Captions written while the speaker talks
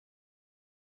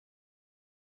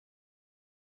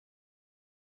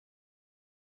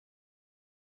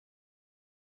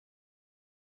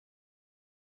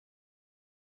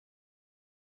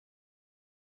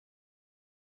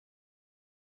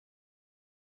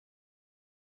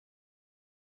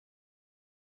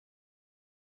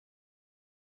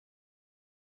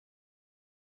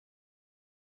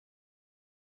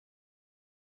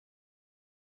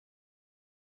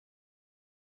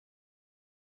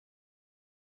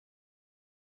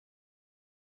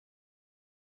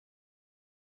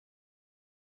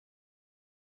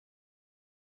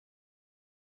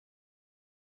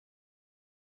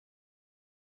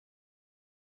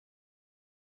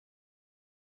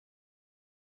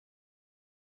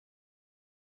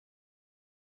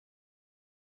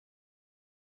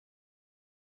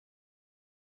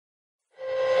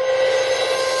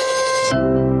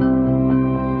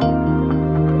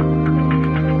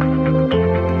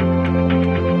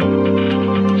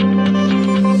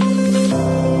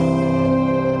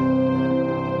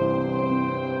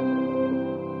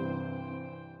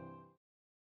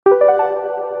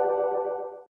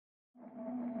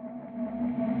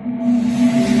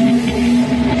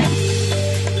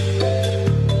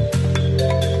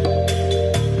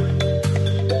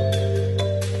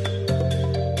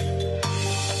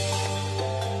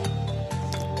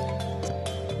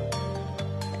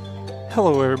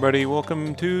Hello everybody,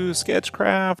 welcome to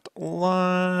SketchCraft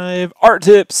Live Art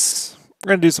Tips.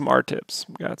 We're going to do some art tips.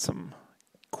 We got some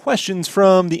questions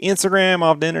from the Instagram,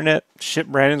 off the internet,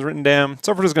 shit Brandon's written down.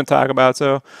 So we're just going to talk about.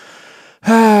 So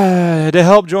to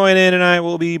help join in tonight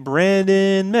will be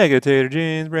Brandon, Megatator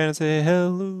James. Brandon, say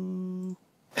hello.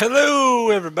 Hello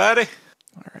everybody.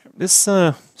 Alright, this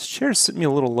chair's sitting me a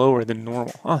little lower than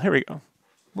normal. Oh, here we go.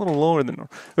 A little lower than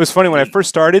normal. It was funny when I first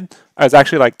started, I was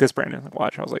actually like this, Brandon. Like,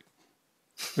 watch, I was like,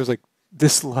 it was like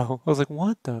this low. I was like,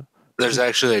 what the? There's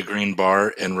actually a green bar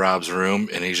in Rob's room,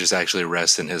 and he's just actually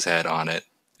resting his head on it.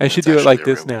 I should do it like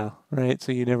this now, right?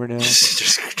 So you never know.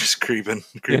 just creeping.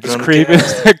 Yeah, just creeping.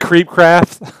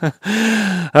 Creepcraft.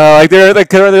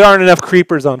 There aren't enough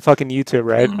creepers on fucking YouTube,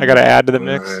 right? I got to add to the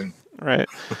mix. Right.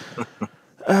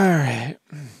 All right.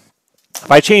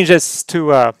 If I change this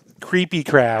to Creepy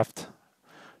Craft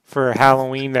for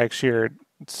Halloween next year,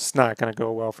 it's not going to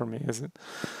go well for me, is it?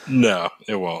 No,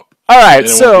 it won't. All right,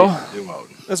 it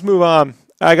won't. Let's move on.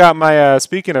 I got my,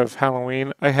 speaking of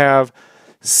Halloween, I have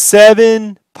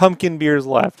 7 pumpkin beers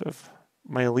left of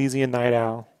my Elysian Night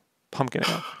Owl pumpkin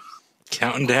ale.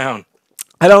 Counting down.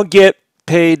 I don't get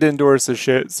paid to endorse this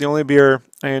shit. It's the only beer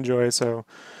I enjoy, so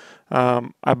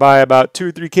I buy about 2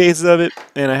 or 3 cases of it,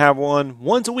 and I have one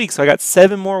once a week, so I got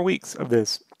 7 more weeks of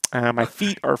this. My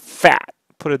feet are fat.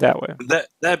 Put it that way.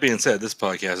 That being said, this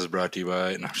podcast is brought to you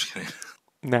by... No, I'm just kidding.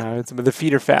 No, the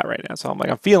feet are fat right now, so I'm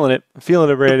like, I'm feeling it. I'm feeling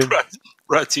it, Brandon.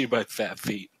 Brought to you by Fat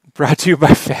Feet. Brought to you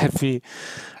by Fat Feet.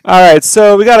 All right,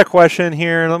 so we got a question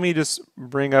here. Let me just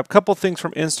bring up a couple things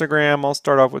from Instagram. I'll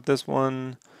start off with this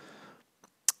one.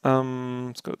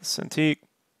 Let's go to the Cintiq.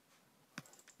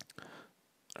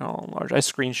 Oh, large. I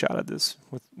screenshotted this.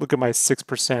 Look at my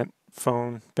 6%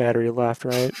 phone battery left,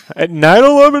 right? At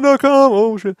 911.com.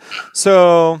 Oh, shit.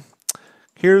 So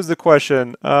here's the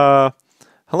question. Hello,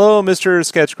 Mr.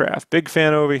 SketchCraft. Big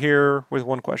fan over here with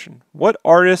one question. What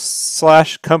artists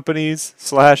 / companies /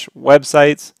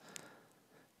 websites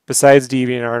besides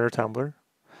DeviantArt or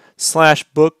Tumblr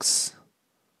 / books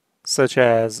such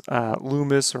as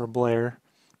Loomis or Blair,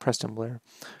 Preston Blair,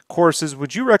 courses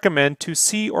would you recommend to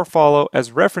see or follow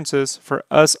as references for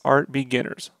us art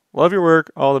beginners? Love your work.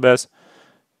 All the best.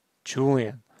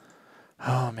 Julian.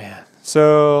 Oh, man.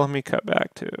 So let me cut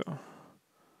back to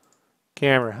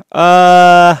camera.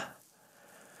 All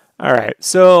right.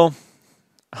 So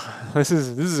this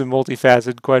is a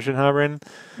multifaceted question, huh, Brandon?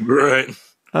 Right.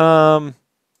 I'll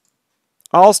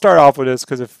start off with this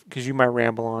because you might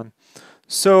ramble on.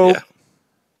 So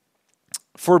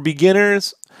for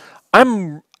beginners,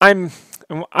 I'm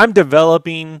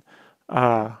developing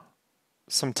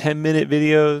some 10-minute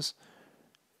videos,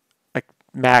 like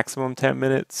maximum 10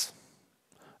 minutes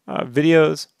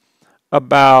videos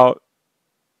about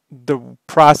the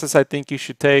process I think you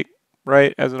should take,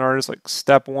 right, as an artist. Like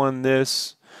step 1,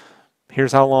 this.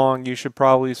 Here's how long you should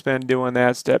probably spend doing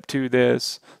that. Step 2,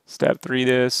 this. Step 3,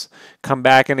 this. Come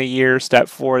back in a year. Step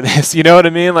 4, this. You know what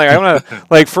I mean? Like I want to,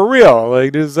 like for real.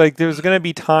 Like there's gonna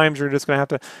be times where you're just gonna have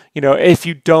to, if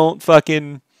you don't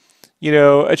fucking,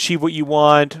 achieve what you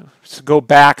want, go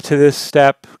back to this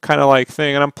step kind of like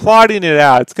thing. And I'm plotting it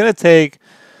out. It's gonna take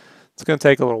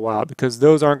a little while because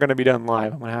those aren't going to be done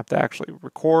live. I'm going to have to actually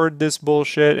record this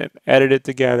bullshit and edit it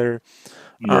together.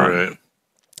 Right.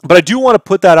 But I do want to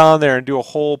put that on there and do a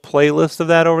whole playlist of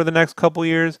that over the next couple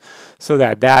years so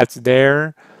that that's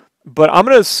there. But I'm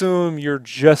going to assume you're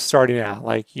just starting out.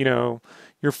 Like, you're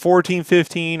 14,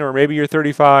 15, or maybe you're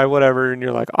 35, whatever, and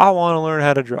you're like, I want to learn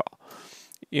how to draw.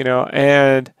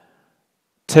 And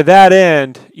to that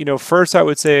end, first I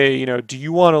would say, do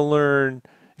you want to learn...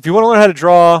 If you want to learn how to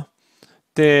draw,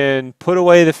 then put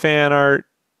away the fan art,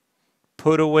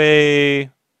 put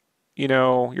away,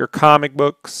 your comic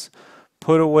books,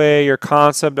 put away your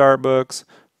concept art books,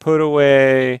 put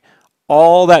away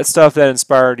all that stuff that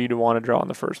inspired you to want to draw in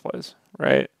the first place,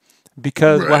 right?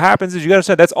 Because what happens is you got to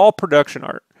say that's all production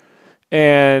art.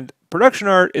 And production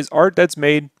art is art that's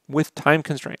made with time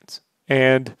constraints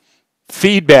and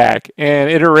feedback and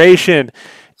iteration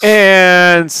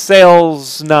and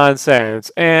sales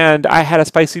nonsense, and I had a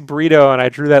spicy burrito and I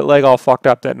drew that leg all fucked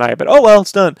up that night, but oh well,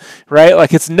 it's done, right?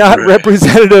 Like it's not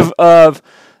representative of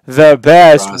the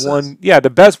best one, the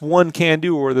best one can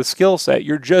do or the skill set.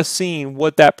 You're just seeing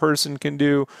what that person can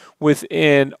do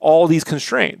within all these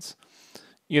constraints,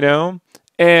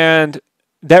 and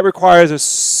that requires a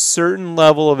certain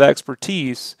level of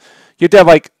expertise. You have to have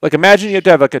like imagine you have to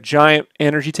have like a giant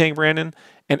energy tank, Brandon,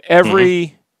 and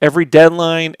every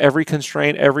deadline, every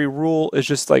constraint, every rule is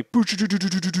just like,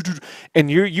 and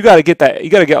you got to get that. You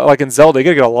got to get, like in Zelda, you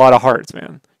got to get a lot of hearts,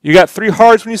 man. You got 3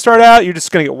 hearts when you start out, you're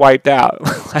just going to get wiped out.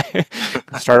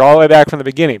 Start all the way back from the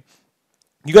beginning.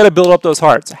 You got to build up those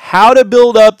hearts. How to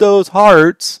build up those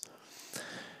hearts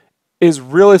is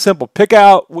really simple. Pick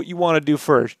out what you want to do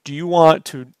first. Do you want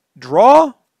to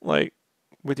draw, like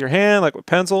with your hand, like with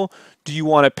pencil? Do you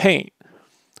want to paint?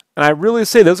 And I really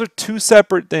say those are 2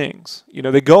 separate things. You know,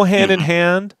 they go hand in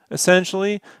hand,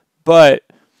 essentially, but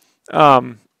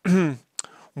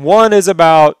one is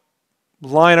about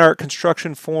line art,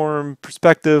 construction form,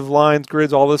 perspective, lines,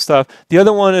 grids, all this stuff. The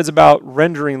other one is about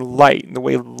rendering light and the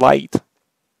way light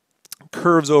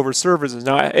curves over surfaces.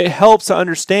 Now, it helps to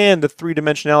understand the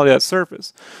 3-dimensionality of that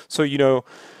surface. So, you know,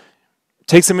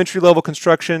 take some entry-level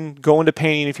construction, go into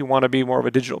painting if you want to be more of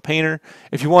a digital painter.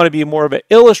 If you want to be more of an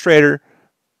illustrator,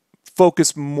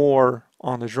 focus more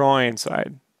on the drawing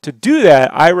side. To do that,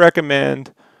 I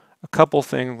recommend a couple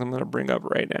things I'm going to bring up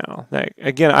right now. Like,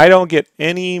 again, I don't get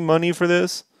any money for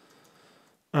this.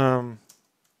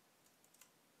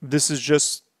 This is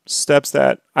just steps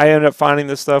that I ended up finding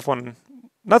this stuff when,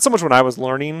 not so much when I was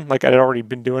learning, like I'd already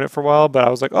been doing it for a while, but I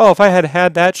was like, oh, if I had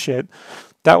had that shit,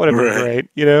 that would have been great,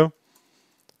 you know?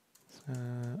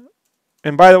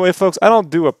 And by the way, folks, I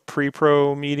don't do a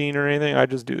pre-pro meeting or anything. I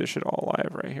just do this shit all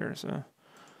live right here. So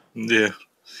yeah.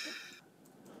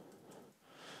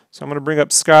 So I'm going to bring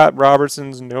up Scott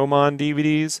Robertson's Gnomon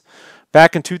DVDs.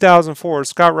 Back in 2004,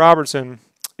 Scott Robertson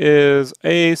is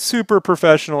a super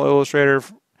professional illustrator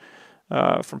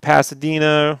from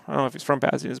Pasadena. I don't know if he's from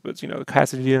Pasadena, but you know, the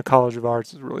Pasadena College of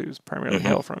Arts is really was primarily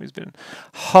hail from. He's been in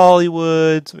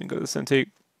Hollywood, so we can go to the Cintiq.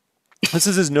 This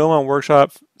is his Gnomon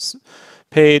Workshop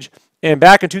page. And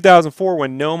back in 2004,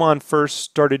 when Gnomon first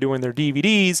started doing their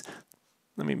DVDs,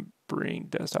 let me bring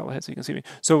desktop ahead so you can see me.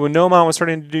 So when Gnomon was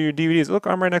starting to do your DVDs, look,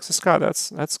 I'm right next to Scott.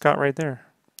 That's Scott right there.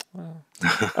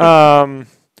 Wow.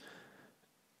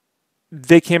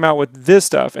 They came out with this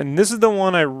stuff, and this is the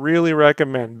one I really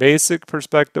recommend: Basic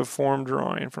Perspective Form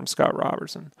Drawing from Scott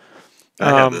Robertson. I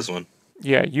have this one.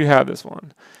 Yeah, you have this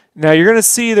one. Now you're going to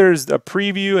see there's a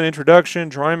preview, an introduction,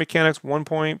 drawing mechanics,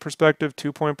 1-point perspective,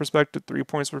 2-point perspective,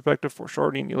 3-point perspective,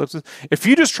 foreshortening, ellipses. If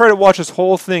you just try to watch this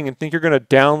whole thing and think you're going to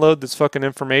download this fucking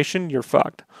information, you're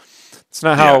fucked. It's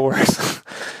not how it works.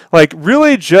 Like,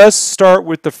 really just start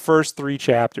with the first 3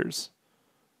 chapters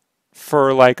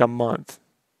for like a month,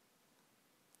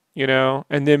 you know,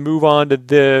 and then move on to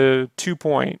the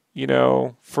 2-point, you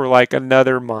know, for like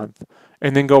another month.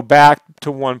 And then go back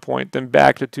to 1-point, then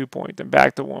back to 2-point, then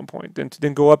back to 1-point,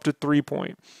 then go up to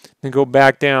 3-point, then go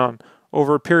back down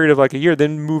over a period of like a year,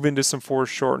 then move into some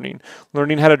foreshortening,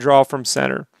 learning how to draw from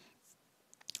center,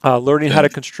 learning how to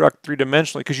construct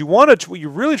 3-dimensionally. Because what you're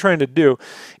really trying to do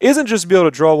isn't just be able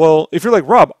to draw, well, if you're like,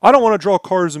 Rob, I don't want to draw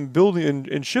cars and building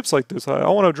and ships like this. I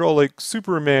want to draw like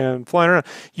Superman flying around.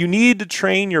 You need to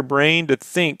train your brain to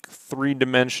think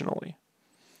 3-dimensionally.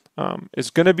 It's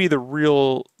going to be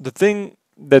the thing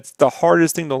that's the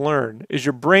hardest thing to learn is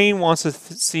your brain wants to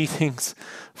see things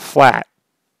flat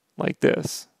like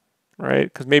this,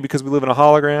 right? Because we live in a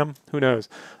hologram, who knows?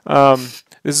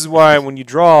 This is why when you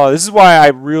draw, this is why I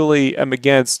really am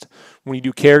against when you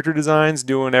do character designs,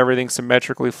 doing everything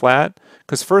symmetrically flat.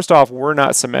 Because first off, we're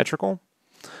not symmetrical.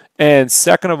 And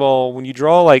second of all, when you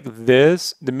draw like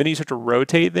this, the minute you start to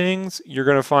rotate things, you're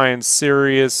going to find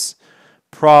serious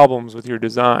problems with your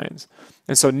designs.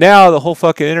 And so now the whole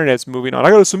fucking internet's moving on. I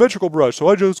got a symmetrical brush, so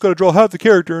I just got to draw half the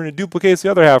character and it duplicates the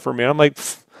other half for me. And I'm like,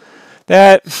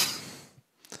 that,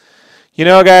 you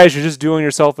know, guys, you're just doing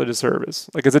yourself a disservice.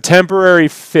 Like, it's a temporary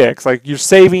fix. Like, you're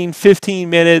saving 15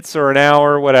 minutes or an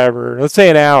hour, whatever. Let's say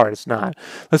an hour. It's not.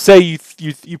 Let's say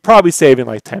you probably saving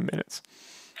like 10 minutes.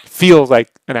 Feels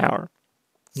like an hour.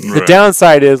 Right. The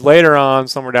downside is later on,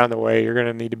 somewhere down the way, you're going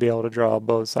to need to be able to draw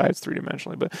both sides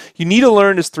 3-dimensionally. But you need to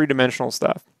learn this 3-dimensional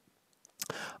stuff.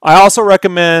 I also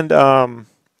recommend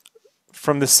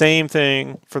from the same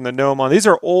thing, from the Gnomon. These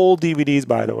are old DVDs,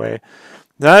 by the way.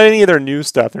 Not any of their new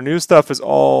stuff. Their new stuff is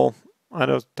all, I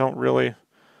don't really...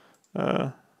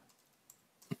 all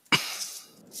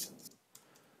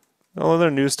of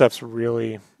their new stuff's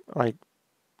really, like,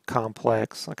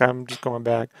 complex. Like, I'm just going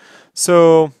back.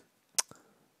 So...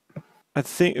 I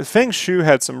think Feng Shui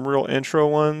had some real intro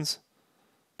ones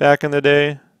back in the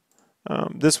day.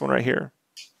 This one right here.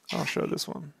 I'll show this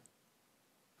one.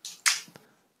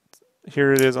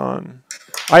 Here it is on...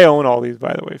 I own all these,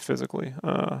 by the way, physically.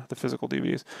 The physical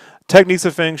DVDs. Techniques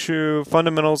of Feng Shui,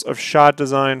 Fundamentals of Shot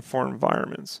Design for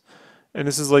Environments. And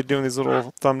this is like doing these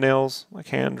little thumbnails, like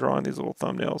hand drawing these little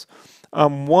thumbnails.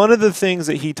 One of the things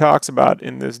that he talks about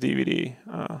in this DVD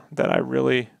that I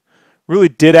really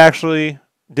did actually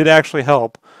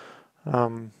help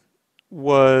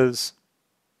was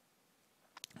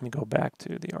let me go back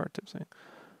to the art tips thing,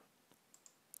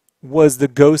 was the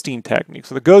ghosting technique.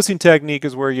 So the ghosting technique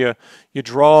is where you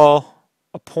draw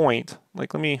a point.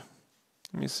 Like let me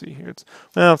see here. It's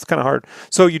kind of hard.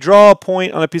 So you draw a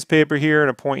point on a piece of paper here and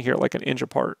a point here, like an inch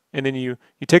apart, and then you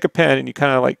take a pen and you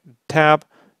kind of like tap,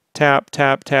 tap,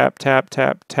 tap, tap, tap,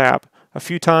 tap, tap a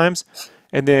few times,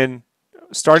 and then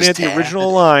starting at the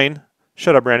original line.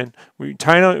 Shut up, Brandon. When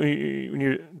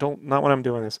you don't, not when I'm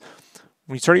doing this.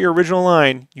 When you start at your original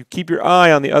line, you keep your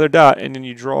eye on the other dot, and then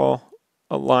you draw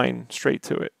a line straight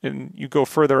to it, and you go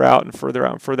further out and further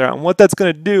out and further out. And what that's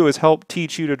going to do is help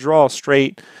teach you to draw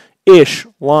straight-ish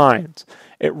lines.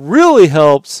 It really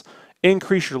helps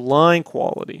increase your line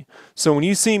quality. So when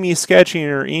you see me sketching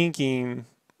or inking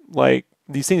like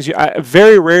these things,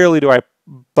 very rarely do I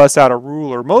bust out a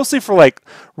ruler, mostly for like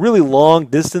really long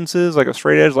distances, like a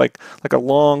straight edge, like a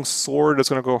long sword that's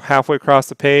going to go halfway across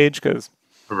the page, because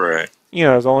Right.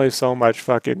 there's only so much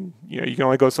fucking, you can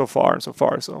only go so far and so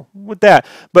far. So with that,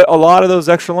 but a lot of those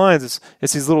extra lines,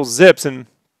 it's these little zips, and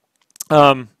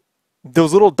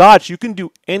those little dots you can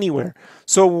do anywhere.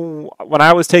 So when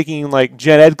I was taking like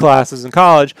gen ed classes in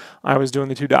college, I was doing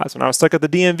the 2 dots. When I was stuck at the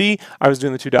DMV, I was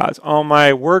doing the 2 dots. On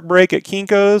my work break at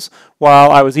Kinko's, while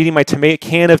I was eating my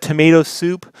can of tomato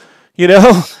soup,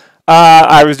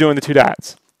 I was doing the 2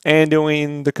 dots and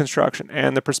doing the construction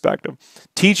and the perspective,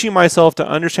 teaching myself to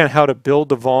understand how to build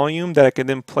the volume that I can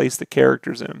then place the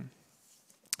characters in.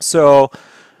 So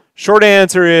short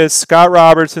answer is Scott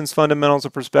Robertson's Fundamentals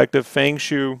of Perspective, Feng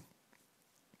Shu,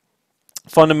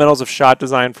 Fundamentals of Shot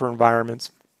Design for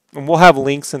Environments. And we'll have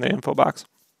links in the info box.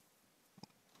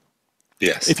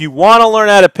 Yes. If you want to learn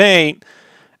how to paint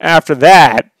after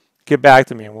that, get back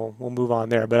to me and we'll move on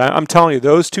there. But I'm telling you,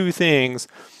 those 2 things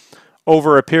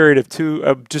over a period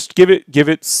of just give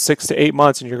it 6 to 8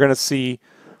 months, and you're going to see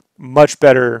much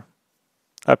better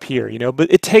up here,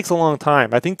 but it takes a long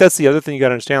time. I think that's the other thing you got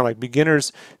to understand. Like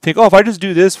beginners think, oh, if I just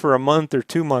do this for a month or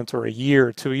 2 months or a year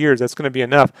or 2 years, that's going to be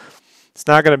enough. It's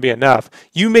not going to be enough.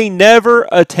 You may never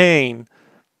attain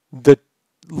the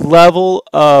level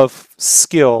of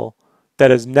skill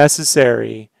that is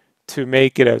necessary to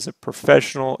make it as a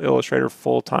professional illustrator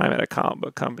full-time at a comic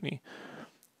book company.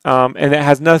 And it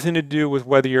has nothing to do with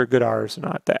whether you're a good artist or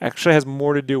not. That actually has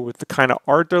more to do with the kind of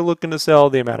art they're looking to sell,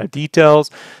 the amount of details,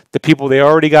 the people they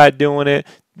already got doing it,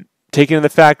 taking into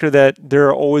the factor that there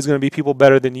are always going to be people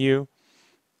better than you.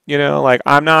 Like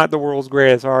I'm not the world's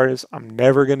greatest artist. I'm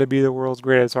never going to be the world's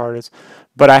greatest artist.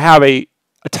 But I have a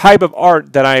type of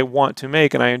art that I want to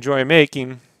make and I enjoy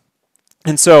making.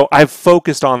 And so I've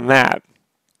focused on that.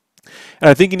 And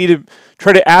I think you need to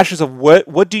try to ask yourself,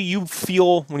 what do you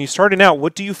feel when you're starting out?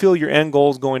 What do you feel your end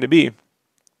goal is going to be?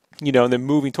 And then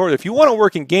moving toward it. If you want to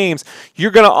work in games,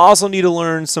 you're going to also need to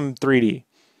learn some 3D.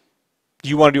 Do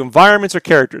you want to do environments or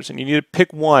characters? And you need to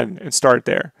pick one and start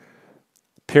there.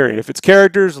 Period. If it's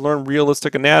characters, learn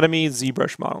realistic anatomy,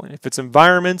 ZBrush modeling. If it's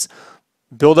environments,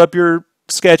 build up your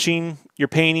sketching, your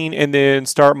painting, and then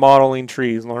start modeling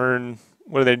trees. Learn,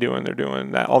 what are they doing? They're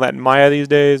doing all that in Maya these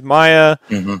days. Maya,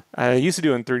 I used to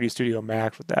do in 3D Studio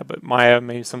Max with that, but Maya,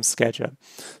 maybe some SketchUp.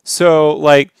 So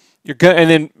like you're gonna, and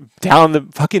then down the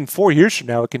fucking 4 years from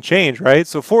now, it can change, right?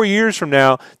 So 4 years from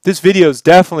now, this video is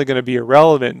definitely going to be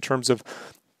irrelevant in terms of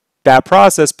that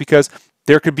process, because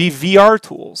there could be VR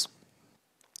tools.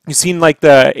 You've seen like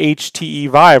the HTE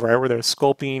Vive, right, where they're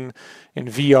sculpting in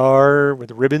VR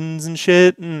with ribbons and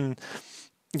shit, and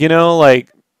like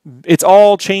it's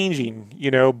all changing,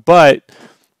 but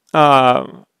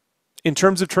in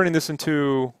terms of turning this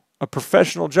into a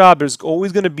professional job, there's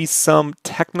always going to be some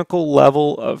technical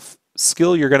level of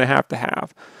skill you're going to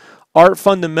have. Art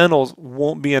fundamentals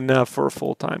won't be enough for a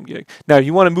full-time gig. Now, if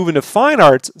you want to move into fine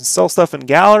arts and sell stuff in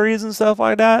galleries and stuff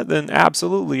like that, then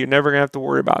absolutely, you're never going to have to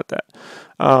worry about that.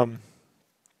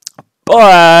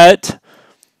 But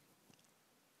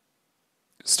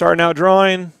starting out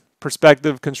drawing,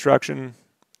 perspective, construction,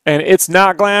 and it's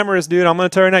not glamorous, dude. I'm going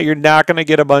to tell you now, you're not going to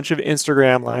get a bunch of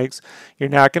Instagram likes. You're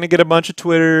not going to get a bunch of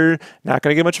Twitter, not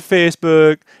going to get a bunch of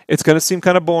Facebook. It's going to seem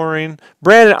kind of boring.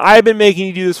 Brandon, I've been making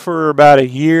you do this for about a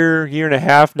year and a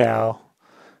half now,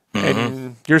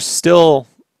 and you're still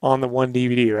on the one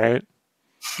DVD, right?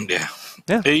 Yeah.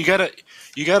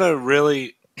 You gotta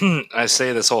really, I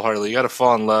say this wholeheartedly, you gotta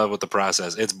fall in love with the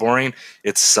process. It's boring.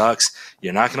 It sucks.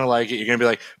 You're not gonna like it. You're gonna be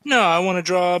like, no, I want to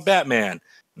draw Batman.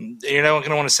 You're not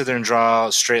gonna want to sit there and draw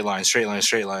straight lines.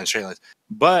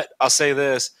 But I'll say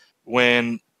this: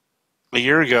 when a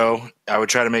year ago I would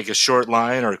try to make a short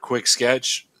line or a quick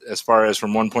sketch, as far as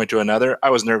from one point to another,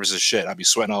 I was nervous as shit. I'd be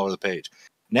sweating all over the page.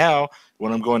 Now,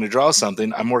 when I'm going to draw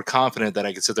something, I'm more confident that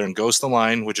I can sit there and ghost the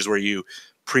line, which is where you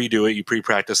pre-do it, you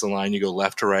pre-practice the line, you go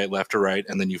left to right,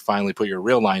 and then you finally put your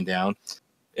real line down.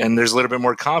 And there's a little bit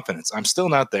more confidence. I'm still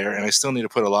not there, and I still need to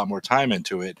put a lot more time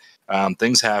into it.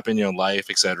 Things happen, life,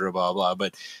 etc., blah, blah.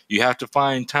 But you have to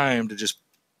find time to just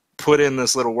put in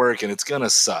this little work, and it's going to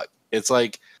suck. It's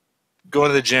like going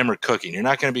to the gym or cooking. You're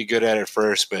not going to be good at it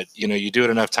first, but, you do it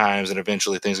enough times, and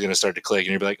eventually things are going to start to click,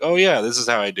 and you'll be like, oh, yeah, this is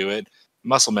how I do it.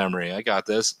 Muscle memory. I got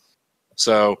this.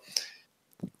 So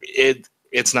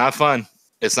it's not fun.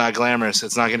 It's not glamorous.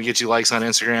 It's not going to get you likes on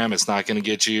Instagram. It's not going to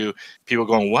get you people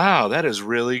going, wow, that is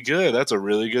really good. That's a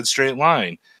really good straight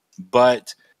line.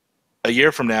 But a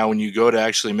year from now, when you go to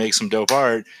actually make some dope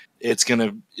art, it's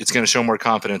gonna show more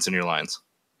confidence in your lines.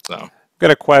 So,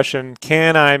 got a question.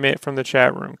 Can I make from the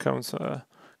chat room? Comes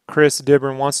Chris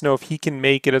Dibburn wants to know if he can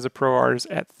make it as a pro artist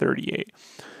at 38.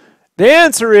 The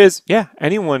answer is, yeah,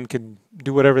 anyone can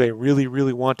do whatever they really,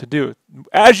 really want to do.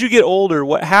 As you get older,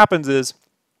 what happens is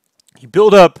you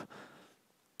build up.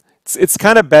 It's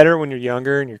kind of better when you're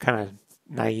younger and you're kind of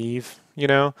naive,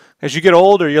 As you get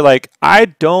older, you're like, I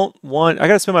got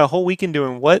to spend my whole weekend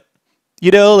doing what?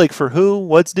 Like for who?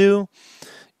 What's due?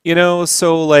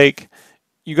 So like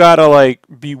you got to like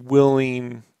be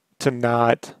willing to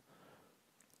not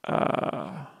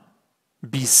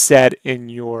be set in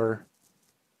your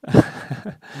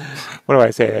what do I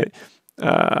say?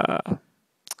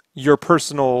 Your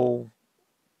personal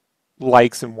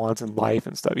likes and wants in life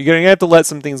and stuff. You're going to have to let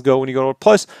some things go when you go over.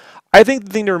 Plus, I think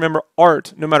the thing to remember,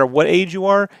 art, no matter what age you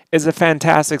are, is a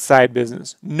fantastic side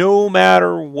business. No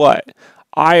matter what.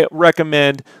 I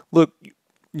recommend, look,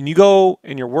 when you go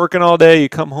and you're working all day, you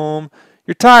come home,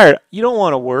 you're tired. You don't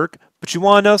want to work, but you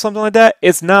want to know something like that?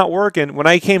 It's not working. When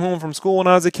I came home from school when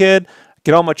I was a kid,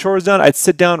 get all my chores done, I'd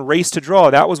sit down, race to draw.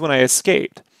 That was when I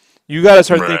escaped. You got to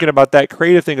start thinking about that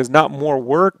creative thing as not more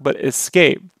work, but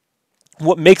escape.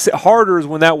 What makes it harder is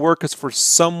when that work is for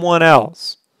someone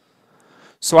else.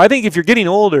 So I think if you're getting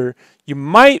older, you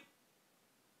might,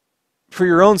 for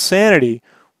your own sanity,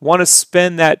 want to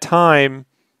spend that time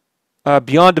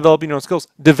beyond developing your own skills,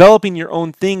 developing your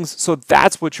own things, so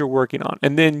that's what you're working on.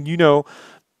 And then,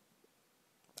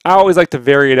 I always like to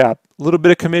vary it up. A little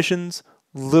bit of commissions,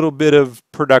 a little bit of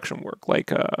production work,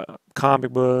 like a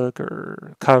comic book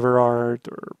or cover art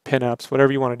or pinups,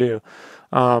 whatever you want to do.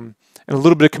 And a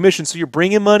little bit of commission, so you're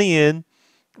bringing money in,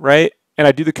 right? And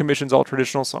I do the commissions all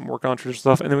traditional, so I'm working on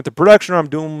traditional stuff. And then with the production, I'm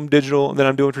doing digital, and then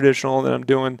I'm doing traditional, and then I'm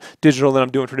doing digital, and then I'm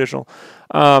doing traditional.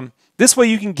 This way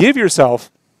you can give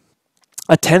yourself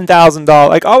a $10,000.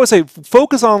 Like I always say,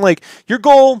 focus on like your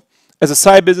goal as a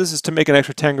side business is to make an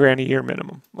extra 10 grand a year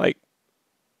minimum. Like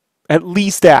at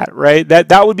least that, right?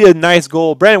 That would be a nice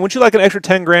goal. Brandon, wouldn't you like an extra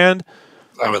 10 grand?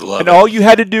 I would love it. And all you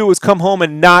had to do was come home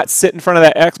and not sit in front of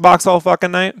that Xbox all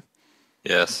fucking night?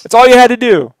 Yes. That's all you had to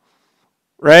do,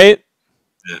 right?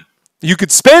 Yeah. You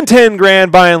could spend 10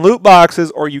 grand buying loot boxes,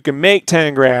 or you can make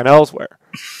 10 grand elsewhere.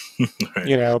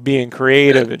 Right. Being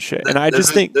creative and shit. And I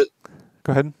just think... Go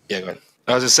ahead. Yeah, go ahead.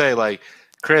 I was just saying, like,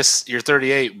 Chris, you're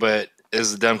 38, but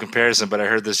is a dumb comparison, but I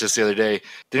heard this just the other day.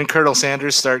 Didn't Colonel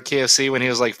Sanders start KFC when he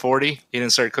was like 40? He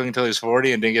didn't start cooking until he was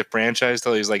 40 and didn't get franchised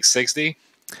until he was like 60?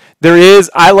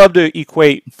 I love to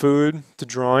equate food to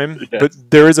drawing, yes. But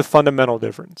there is a fundamental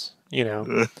difference, in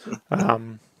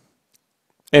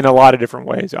a lot of different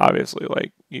ways, obviously.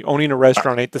 Like, owning a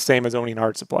restaurant ain't the same as owning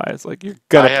art supplies. Like, you're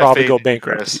going to probably go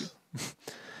bankrupt.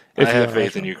 I have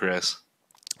faith in you, Chris.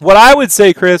 What I would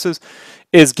say, Chris,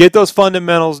 is get those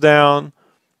fundamentals down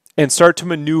and start to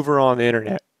maneuver on the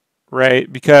internet,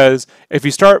 right? Because if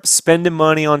you start spending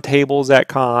money on tables at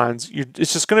cons,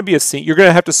 it's just going to be a scene. You're going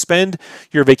to have to spend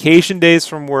your vacation days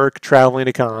from work traveling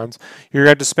to cons. You're going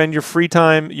to have to spend your free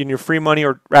time and your free money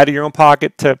or out of your own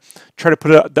pocket to try to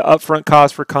put the upfront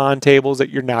cost for con tables that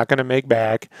you're not going to make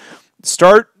back.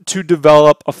 Start to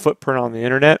develop a footprint on the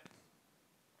internet.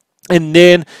 And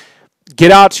then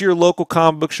get out to your local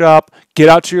comic book shop, get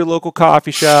out to your local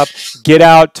coffee shop, get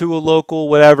out to a local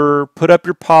whatever, put up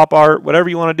your pop art, whatever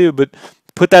you want to do, but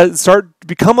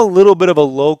become a little bit of a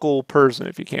local person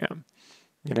if you can,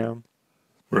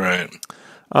 Right.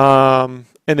 And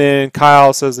then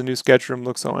Kyle says the new sketch room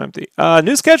looks so empty.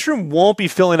 New sketch room won't be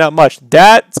filling up much.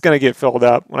 That's going to get filled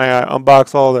up when I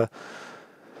unbox all the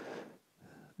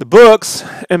books.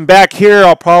 And back here,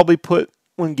 I'll probably put,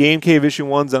 when Game Cave issue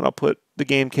 1's done, I'll put the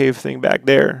Game Cave thing back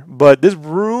there. But this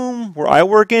room where I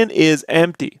work in is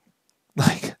empty.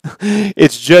 Like,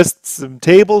 it's just some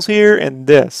tables here and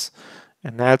this.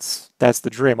 And that's the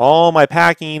dream. All my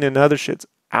packing and other shit's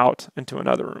out into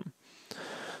another room.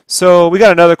 So we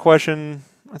got another question.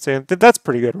 I'd say that's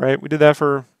pretty good, right? We did that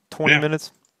for 20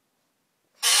 minutes.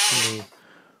 Let me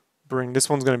bring, this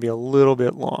one's going to be a little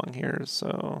bit long here,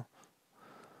 so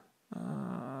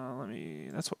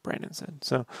that's what Brandon said.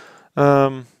 So,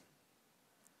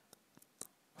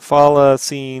 Fala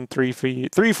Scene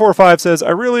 345 says,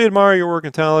 I really admire your work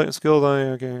and talent and skills.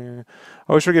 Okay.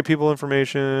 I wish I could get people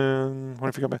information. What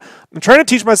if you come back? I'm trying to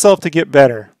teach myself to get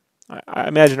better. I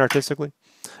imagine artistically.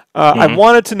 I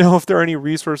wanted to know if there are any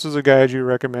resources or guides you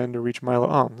recommend to reach my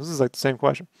level. Oh, this is like the same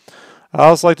question. I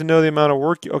also like to know the amount of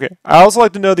work. I also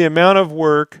like to know the amount of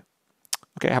work.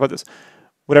 Okay, how about this?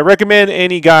 Would I recommend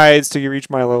any guides to reach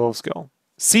my level of skill?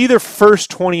 See the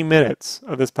first 20 minutes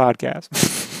of this podcast.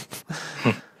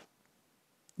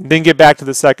 Then get back to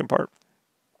the second part.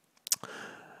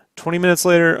 20 minutes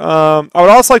later, I would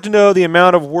also like to know the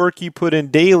amount of work you put in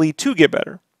daily to get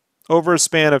better over a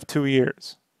span of 2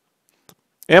 years.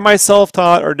 Am I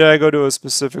self-taught or did I go to a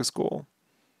specific school?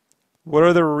 What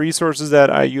are the resources that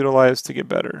I utilize to get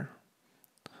better?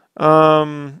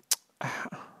 The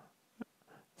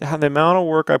amount of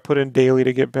work I put in daily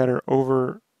to get better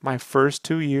over my first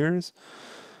 2 years?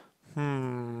 Let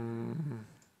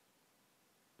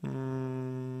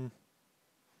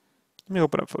me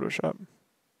open up Photoshop.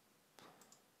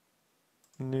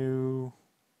 New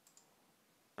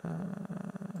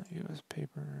US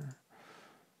paper.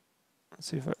 Let's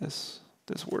see if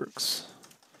this works.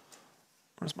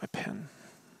 Where's my pen?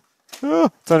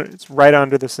 Oh, it's right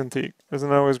under the Cintiq. Isn't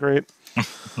that always great?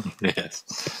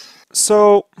 Yes.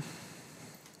 So,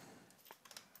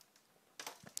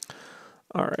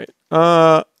 all right.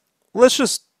 Let's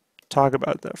just talk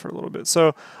about that for a little bit.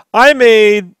 So, I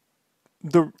made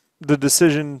the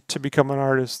decision to become an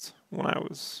artist when I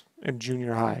was in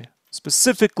junior high,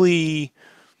 specifically,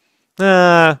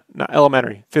 not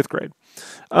elementary, 5th grade.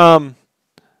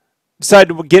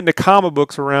 Decided to get into comic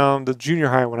books around the junior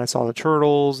high when I saw the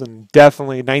Turtles, and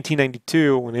definitely in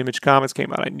 1992 when Image Comics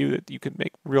came out, I knew that you could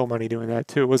make real money doing that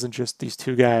too. It wasn't just these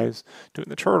two guys doing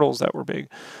the Turtles that were big.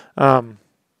 But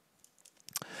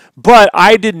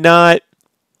I did not,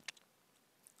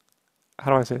 how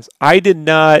do I say this? I did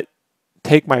not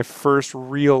take my first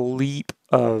real leap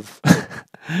of,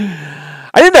 I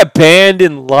didn't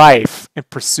abandon life and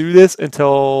pursue this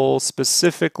until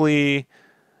specifically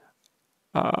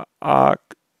October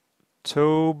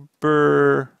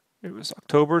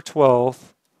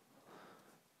 12th,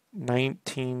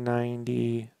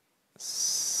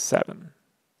 1997.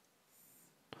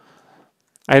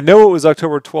 I know it was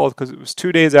October 12th because it was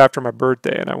 2 days after my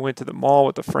birthday, and I went to the mall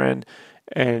with a friend,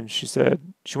 and she said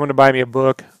she wanted to buy me a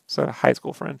book. It's a high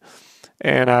school friend.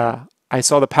 And I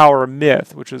saw The Power of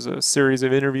Myth, which is a series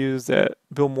of interviews that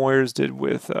Bill Moyers did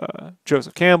with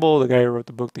Joseph Campbell, the guy who wrote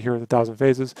the book The Hero with a Thousand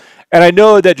Faces. And I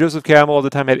know that Joseph Campbell at the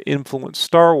time had influenced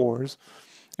Star Wars,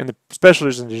 and the special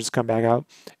edition had just come back out.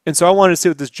 And so I wanted to see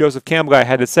what this Joseph Campbell guy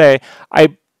had to say.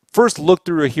 I first looked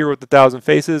through A Hero with a Thousand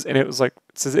Faces, and it was like,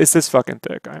 it's this fucking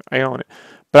thick. I own it.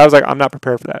 But I was like, I'm not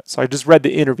prepared for that. So I just read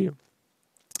the interview.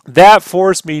 That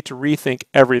forced me to rethink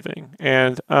everything.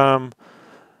 And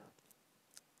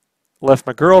left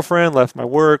my girlfriend, left my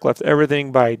work, left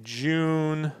everything by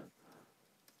June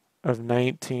of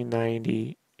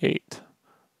 1998.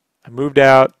 I moved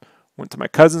out, went to my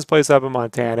cousin's place up in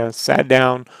Montana, sat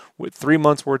down with 3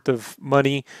 months worth of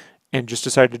money, and just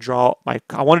decided to draw I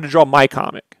wanted to draw my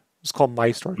comic. It's called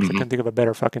My Story because I couldn't think of a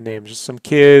better fucking name. Just some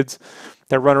kids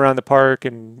that run around the park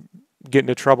and get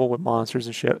into trouble with monsters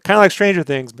and shit. Kind of like Stranger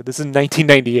Things, but this is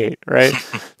 1998, right?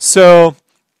 So,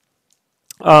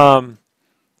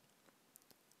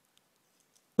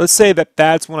 let's say that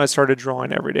that's when I started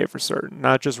drawing every day for certain,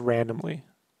 not just randomly.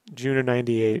 June of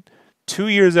 98. 2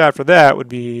 years after that would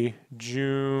be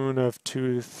June of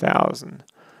 2000.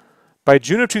 By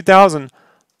June of 2000,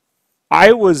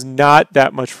 I was not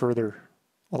that much further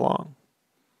along.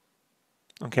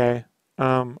 Okay?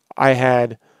 I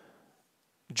had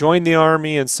joined the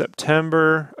Army in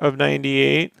September of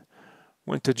 98,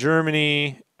 went to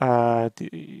Germany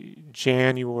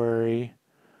January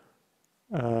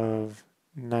of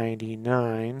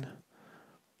 99,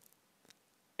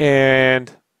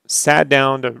 and sat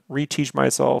down to reteach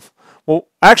myself. Well,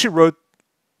 I actually wrote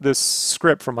this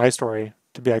script for My Story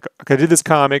to be like, okay, I did this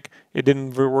comic, it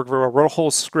didn't work very well, I wrote a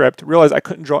whole script, realized I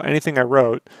couldn't draw anything I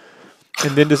wrote,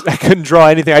 and then I couldn't draw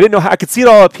anything. I didn't know how, I could see it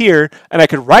all up here, and I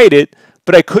could write it,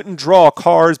 but I couldn't draw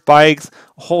cars, bikes,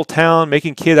 a whole town,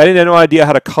 making kids. I didn't have no idea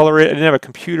how to color it. I didn't have a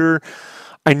computer.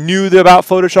 I knew about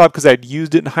Photoshop because I'd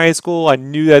used it in high school. I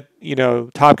knew that,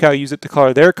 Top Cow used it to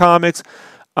color their comics.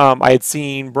 I had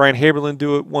seen Brian Haberlin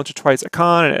do it once or twice at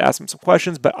con, and I asked him some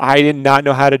questions, but I did not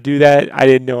know how to do that. I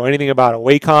didn't know anything about a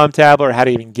Wacom tablet or how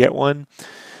to even get one.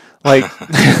 Like,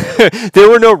 there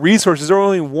were no resources. There were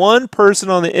only one person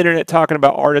on the internet talking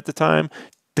about art at the time,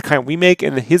 the kind we make,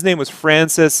 and his name was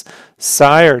Francis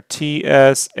Tsai, or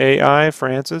Tsai,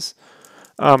 Francis.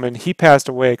 And he passed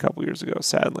away a couple years ago,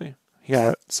 sadly. He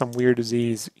got some weird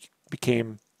disease,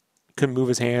 couldn't move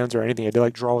his hands or anything. He had to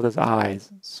like draw with his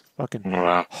eyes. It's fucking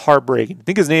heartbreaking.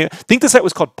 I think the site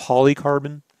was called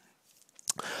Polycarbon.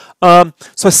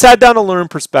 So I sat down to learn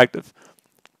perspective.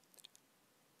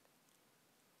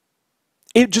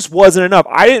 It just wasn't enough.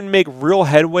 I didn't make real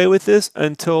headway with this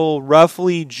until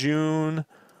roughly June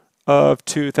of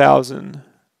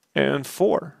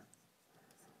 2004.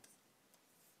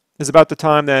 It's about the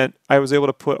time that I was able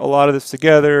to put a lot of this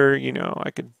together. You know,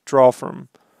 I could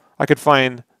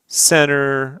find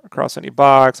center across any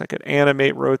box. I could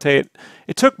animate, rotate.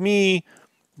 It took me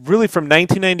really from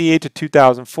 1998 to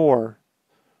 2004,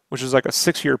 which is like a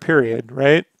 6-year period,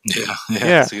 right? Yeah,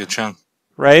 it's a good chunk.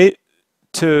 Right?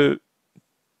 To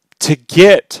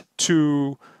get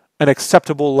to an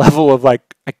acceptable level of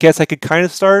like, I guess I could kind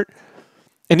of start.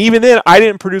 And even then, I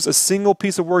didn't produce a single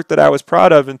piece of work that I was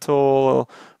proud of until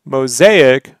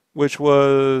Mosaic, which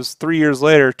was 3 years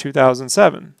later,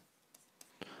 2007.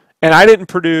 And I didn't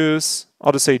produce,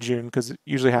 I'll just say June, because it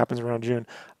usually happens around June.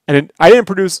 And I didn't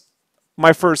produce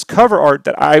my first cover art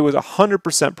that I was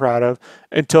 100% proud of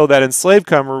until that enslaved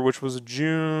cover, which was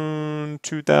June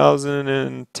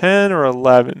 2010 or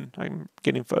 11. I'm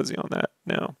getting fuzzy on that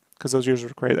now because those years were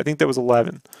crazy. I think that was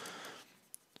 11. I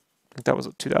think that was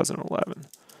 2011.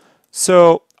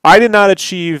 So I did not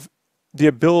achieve the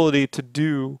ability to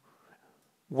do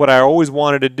what I always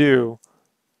wanted to do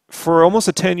for almost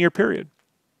a 10-year period.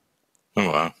 Oh,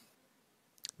 wow.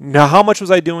 Now, how much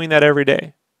was I doing that every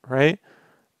day, right?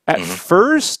 At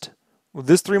first, with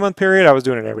this 3-month period, I was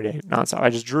doing it every day, nonstop. I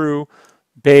just drew,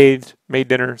 bathed, made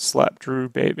dinner, slept. Drew,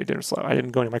 bathed, made dinner, slept. I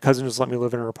didn't go anywhere. My cousin just let me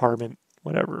live in her apartment,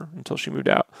 whatever, until she moved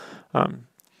out. And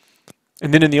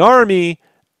then in the Army,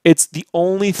 it's the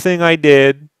only thing I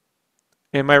did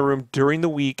in my room during the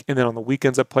week, and then on the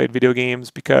weekends I played video games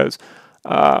because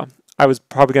I was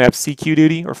probably going to have CQ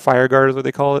duty, or fire guard is what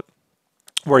they call it,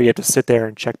 where you have to sit there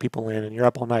and check people in and you're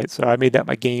up all night. So I made that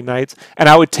my game nights. And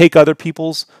I would take other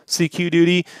people's CQ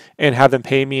duty and have them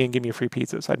pay me and give me a free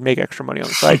pizza. So I'd make extra money on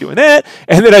the side doing that.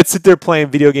 And then I'd sit there playing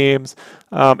video games.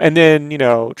 And then, you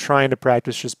know, trying to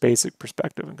practice just basic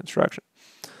perspective and construction.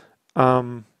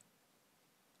 I'd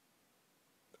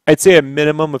say a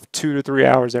minimum of 2 to 3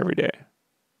 hours every day.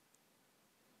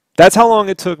 That's how long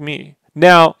it took me.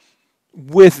 Now,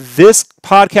 with this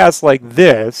podcast like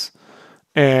this,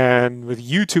 and with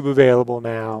YouTube available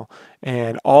now,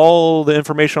 and all the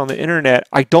information on the internet,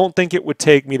 I don't think it would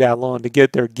take me that long to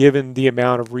get there, given the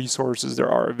amount of resources there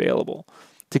are available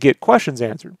to get questions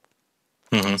answered.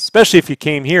 Especially if you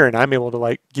came here and I'm able to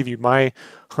like give you my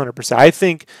 100%. I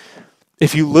think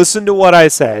if you listen to what I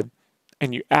said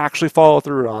and you actually follow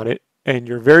through on it, and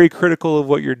you're very critical of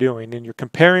what you're doing, and you're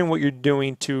comparing what you're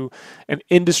doing to an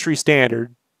industry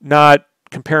standard, not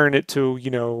comparing it to, you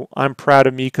know, I'm proud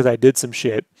of me because I did some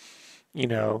shit, you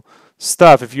know,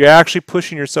 stuff. If you're actually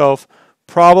pushing yourself,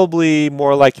 probably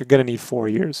more like you're going to need 4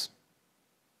 years.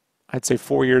 I'd say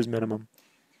 4 years minimum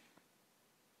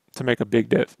to make a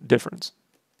big difference.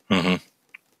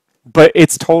 But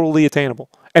it's totally attainable.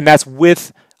 And that's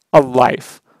with a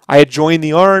life. I had joined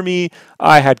the Army.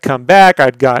 I had come back.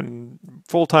 I'd gotten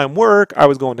full-time work. I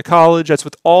was going to college. That's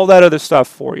with all that other stuff,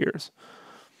 4 years.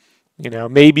 You know,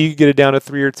 maybe you get it down to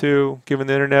 3 or 2 given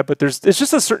the internet, but it's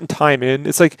just a certain time in.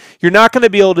 It's like you're not going to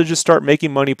be able to just start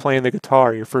making money playing the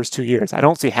guitar your first 2 years. I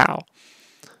don't see how.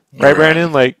 Right,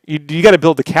 Brandon? Like you got to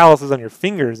build the calluses on your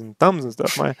fingers and thumbs and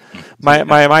stuff.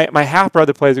 My half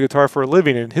brother plays the guitar for a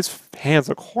living, and his hands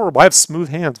look horrible. I have smooth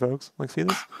hands, folks. Like, see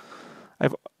this?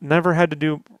 I've never had to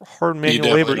do hard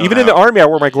manual labor. Even in the Army, I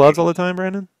wore my gloves all the time,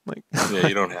 Brandon. Like, yeah,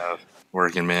 you don't have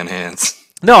working man hands.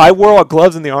 No, I wore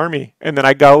gloves in the Army, and then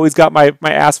I always got my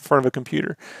ass in front of a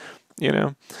computer, you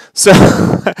know. So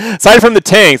aside from the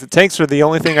tanks were the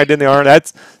only thing I did in the Army.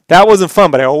 That wasn't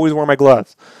fun, but I always wore my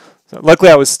gloves. So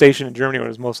luckily, I was stationed in Germany when it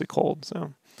was mostly cold.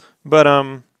 So, but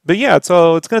yeah,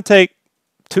 so it's gonna take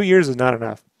 2 years is not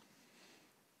enough,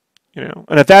 you know.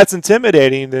 And if that's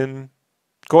intimidating, then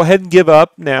go ahead and give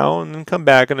up now, and then come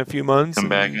back in a few months. Come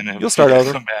back, and you'll start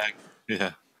over. Come back,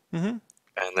 yeah.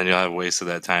 And then you'll have wasted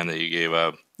that time that you gave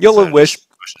up. You'll wish.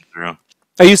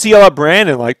 I used to yell at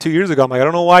Brandon like 2 years ago. I'm like, I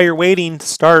don't know why you're waiting to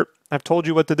start. I've told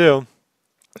you what to do.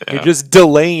 Yeah. You're just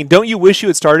delaying. Don't you wish you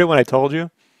had started when I told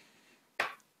you?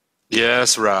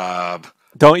 Yes, Rob.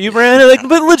 Don't you, Brandon? Like,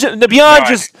 but legit, beyond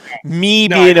just me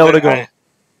being able to go.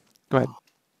 Go ahead.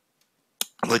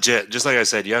 Legit, just like I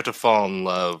said, you have to fall in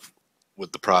love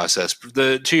with the process.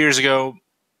 The 2 years ago,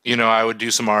 you know, I would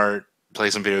do some art, play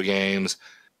some video games,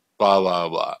 blah, blah,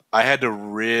 blah. I had to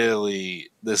really,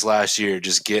 this last year,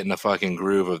 just get in a fucking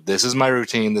groove of this is my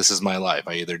routine, this is my life.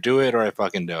 I either do it or I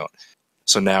fucking don't.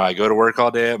 So now I go to work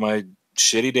all day at my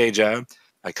shitty day job.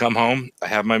 I come home, I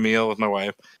have my meal with my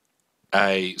wife.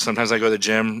 Sometimes I go to the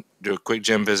gym, do a quick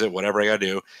gym visit, whatever I gotta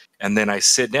do, and then I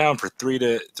sit down for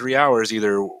 3 hours,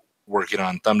 either working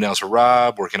on thumbnails for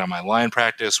Rob, working on my line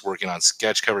practice, working on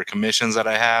sketch cover commissions that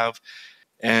I have.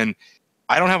 And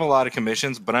I don't have a lot of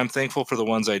commissions, but I'm thankful for the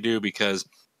ones I do because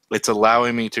it's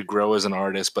allowing me to grow as an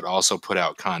artist, but also put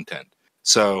out content.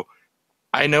 So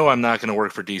I know I'm not going to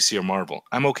work for DC or Marvel.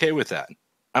 I'm okay with that.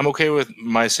 I'm okay with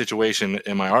my situation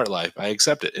in my art life. I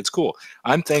accept it. It's cool.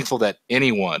 I'm thankful that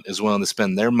anyone is willing to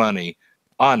spend their money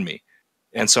on me.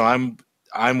 And so I'm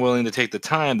willing to take the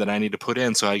time that I need to put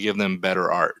in so I give them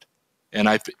better art. And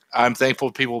I'm thankful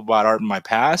people bought art in my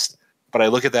past, but I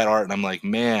look at that art and I'm like,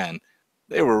 man,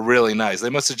 they were really nice. They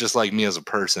must have just liked me as a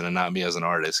person and not me as an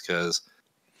artist. Because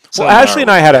Ashley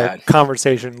and I had a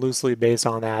conversation loosely based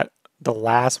on that. The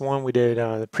last one we did,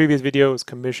 the previous video was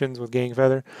commissions with Gang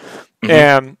Feather. Mm-hmm.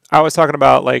 And I was talking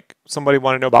about, like, somebody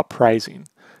wanted to know about pricing.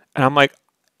 And I'm like,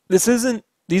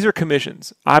 these are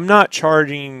commissions. I'm not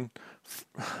charging,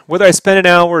 whether I spend an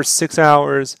hour or 6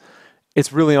 hours,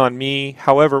 it's really on me.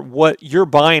 However, what you're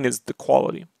buying is the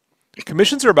quality.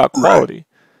 Commissions are about quality. Right.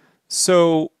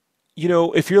 So, you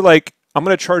know, if you're like, I'm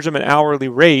going to charge them an hourly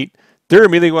rate, they're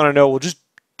immediately going to know, well, just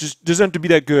doesn't have to be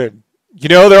that good. You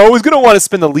know, they're always going to want to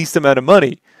spend the least amount of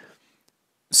money.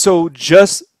 So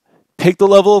just pick the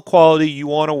level of quality you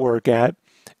want to work at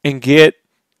and get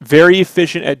very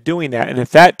efficient at doing that. And if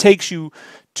that takes you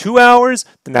 2 hours,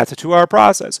 then that's a 2-hour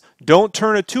process. Don't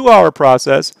turn a 2-hour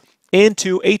process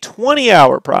into a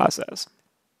 20-hour process.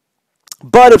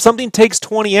 But if something takes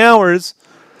 20 hours,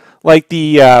 like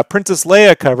the Princess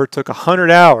Leia cover took 100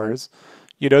 hours,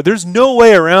 you know, there's no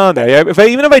way around that.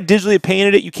 Even if I digitally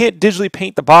painted it, you can't digitally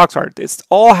paint the box art. It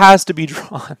all has to be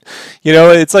drawn. You know,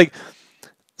 it's like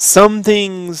some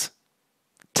things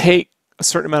take a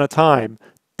certain amount of time.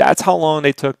 That's how long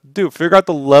they took to do. Figure out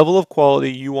the level of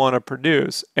quality you want to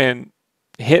produce and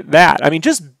hit that. I mean,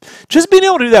 just being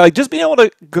able to do that, like just being able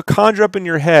to conjure up in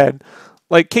your head,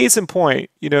 like case in point,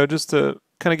 you know, just to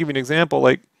kind of give you an example,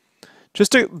 like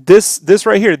just to this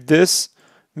right here, this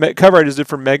cover I just did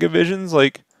for Megavisions,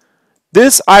 like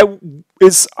this, I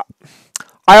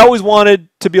always wanted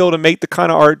to be able to make the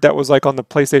kind of art that was like on the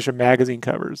PlayStation magazine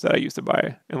covers that I used to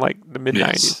buy in like the mid 90s.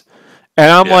 Yes. And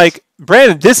I'm like,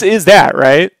 Brandon, this is that,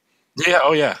 right? Yeah.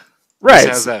 Oh yeah. Right. This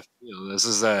has that feel. This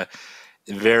is a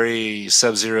very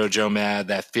Sub-Zero Joe Mad,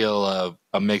 that feel of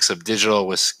a mix of digital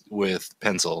with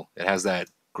pencil. It has that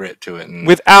grit to it. And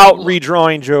without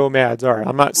redrawing Joe Mad's art.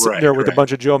 I'm not sitting there with a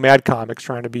bunch of Joe Mad comics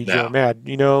trying to be Joe Mad.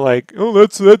 You know, like, oh,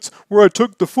 that's where I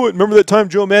took the foot. Remember that time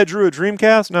Joe Mad drew a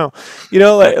Dreamcast? No. You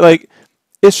know, like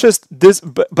it's just this,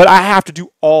 but I have to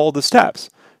do all the steps.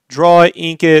 Draw it,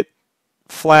 ink it,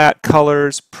 flat,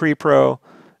 colors, pre-pro.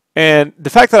 And the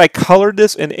fact that I colored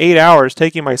this in 8 hours,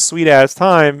 taking my sweet-ass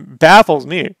time, baffles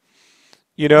me.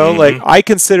 You know, like, I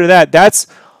consider that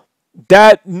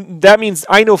means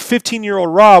I know 15-year-old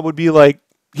Rob would be like,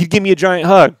 he'd give me a giant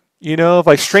hug. You know, if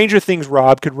like Stranger Things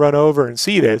Rob could run over and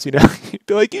see this, you know, he'd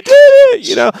be like, you did it,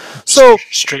 you know. So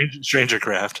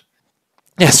StrangerCraft.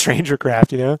 Yeah,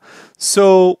 StrangerCraft, you know.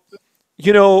 So,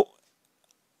 you know,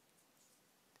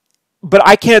 but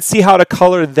I can't see how to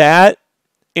color that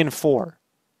in 4.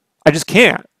 I just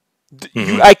can't.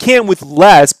 I can with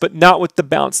less, but not with the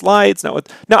bounce lights. Now,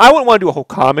 I wouldn't want to do a whole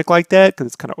comic like that because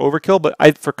it's kind of overkill. But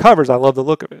for covers, I love the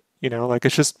look of it. You know, like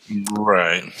it's just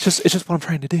right. It's just what I'm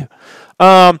trying to do.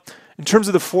 In terms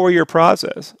of the 4-year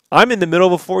process, I'm in the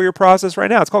middle of a 4-year process right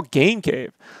now. It's called Game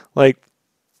Cave. Like,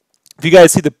 if you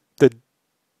guys see the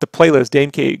playlist,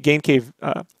 Game Cave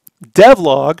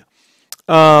devlog,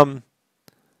 you're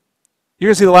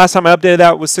gonna see the last time I updated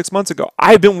that was 6 months ago.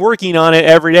 I've been working on it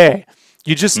every day.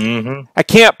 You just, I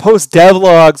can't post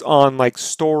devlogs on like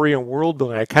story and world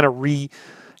building. I kind of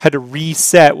had to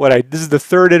reset this is the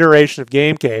 3rd iteration of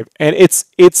Game Cave, and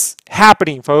it's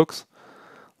happening, folks.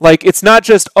 Like, it's not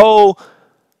just,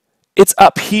 it's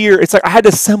up here. It's like I had to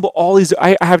assemble all these.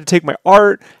 I have to take my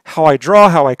art, how I draw,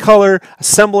 how I color,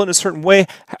 assemble it in a certain way,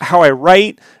 how I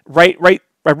write.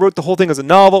 I wrote the whole thing as a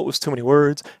novel. It was too many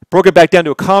words. Broke it back down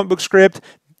to a comic book script.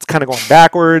 It's kind of going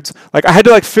backwards. Like, I had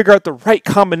to like figure out the right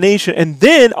combination, and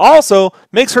then also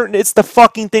make certain it's the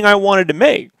fucking thing I wanted to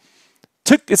make.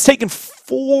 It's taken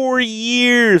 4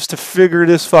 years to figure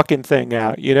this fucking thing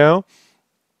out, you know?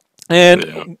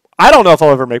 And I don't know if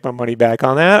I'll ever make my money back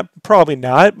on that. Probably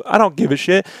not. I don't give a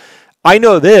shit. I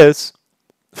know this,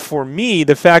 for me,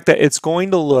 the fact that it's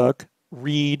going to look,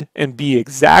 read, and be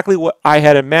exactly what I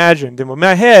had imagined. And in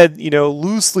my head,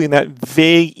 loosely in that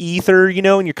vague ether,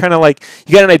 and you're kind of like,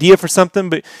 you got an idea for something,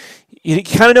 but you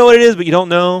kind of know what it is, but you don't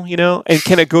know, and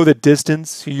can it go the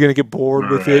distance? You're going to get bored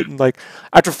with it. And like,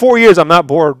 after 4 years, I'm not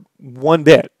bored one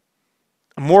bit.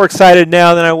 I'm more excited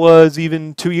now than I was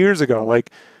even 2 years ago. Like,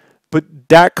 but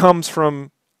that comes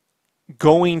from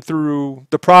going through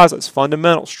the process,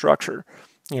 fundamental structure,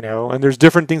 and there's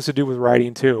different things to do with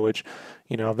writing too, which,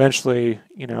 eventually,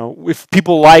 if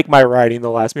people like my writing,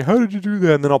 they'll ask me, how did you do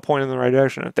that? And then I'll point in the right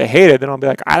direction. If they hate it, then I'll be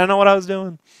like, I don't know what I was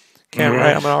doing. Can't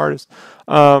write. I'm an artist.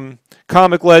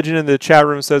 Comic Legend in the chat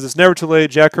room says, it's never too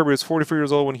late. Jack Kirby was 44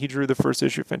 years old when he drew the first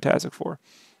issue of Fantastic Four.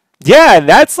 Yeah, and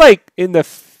that's like in the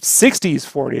 60s,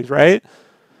 40s, right?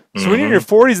 So when you're in your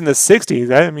 40s and the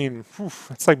 60s, I mean,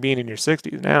 it's like being in your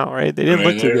 60s now, right? They didn't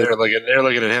look too good. They're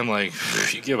looking at him like,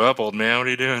 you give up, old man. What are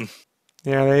you doing?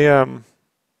 Yeah,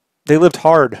 they lived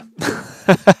hard.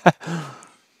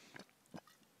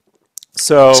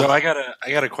 So I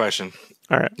got a question.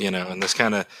 All right. And this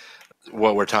kind of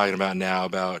what we're talking about now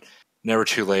about never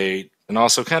too late, and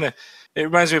also kind of it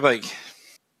reminds me of like,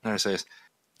 how do I say this?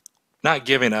 Not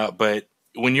giving up, but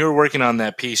when you were working on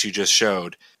that piece you just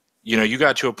showed, you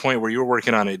got to a point where you were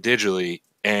working on it digitally,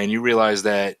 and you realized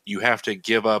that you have to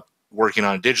give up working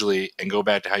on it digitally and go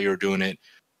back to how you were doing it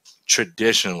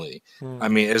traditionally. I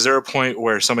mean, is there a point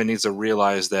where somebody needs to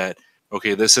realize that,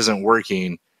 okay, this isn't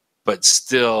working, but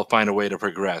still find a way to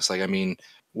progress? Like, I mean,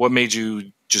 what made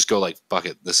you just go like, fuck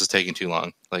it, this is taking too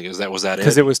long? Like, was that it?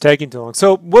 Because it was taking too long.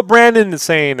 So what Brandon is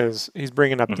saying is he's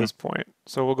bringing up this point.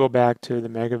 So we'll go back to the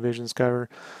Mega Visions cover.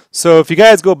 So if you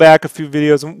guys go back a few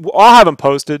videos, and I'll have them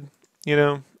posted,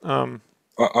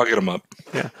 I'll get them up.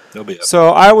 Yeah. They'll be up. So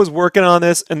I was working on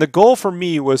this, and the goal for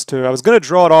me was I was going to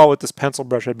draw it all with this pencil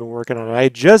brush I'd been working on. I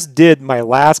just did my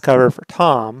last cover for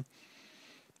Tom.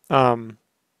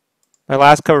 My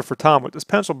last cover for Tom with this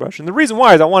pencil brush. And the reason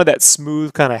why is I wanted that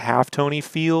smooth kind of halftony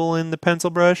feel in the pencil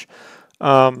brush.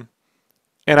 And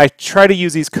I try to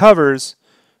use these covers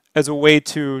as a way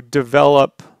to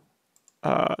develop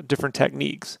different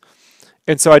techniques.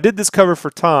 And so I did this cover for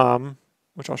Tom,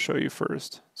 which I'll show you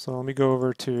first. So let me go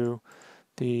over to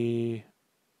I'll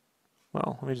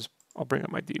bring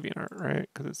up my DeviantArt, right?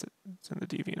 Because it's in the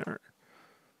DeviantArt.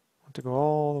 I want to go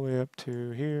all the way up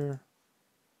to here.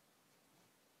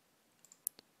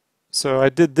 So I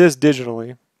did this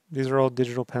digitally. These are all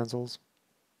digital pencils.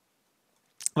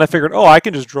 And I figured, I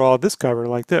can just draw this cover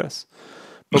like this,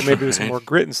 but maybe with some more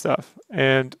grit and stuff.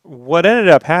 And what ended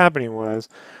up happening was,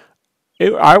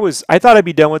 I thought I'd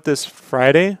be done with this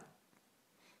Friday.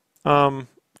 Come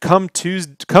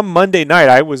Monday night,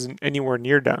 I wasn't anywhere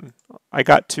near done.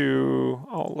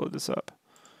 I'll load this up.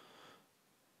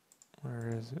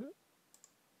 Where is it?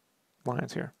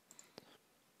 Lines here.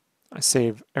 I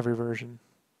save every version.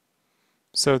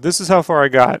 So this is how far I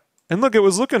got. And look, it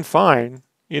was looking fine,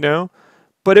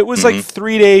 but it was like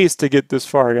 3 days to get this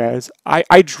far, guys.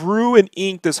 I drew and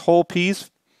inked this whole piece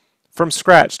from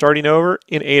scratch, starting over,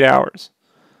 in 8 hours.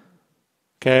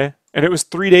 Okay? And it was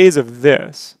 3 days of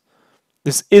this.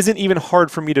 This isn't even hard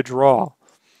for me to draw.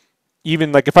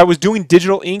 Even like if I was doing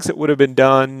digital inks, it would have been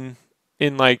done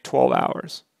in like 12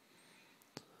 hours.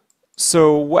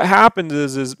 So what happened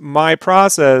is my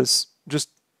process just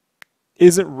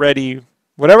isn't ready.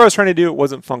 Whatever I was trying to do, it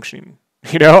wasn't functioning,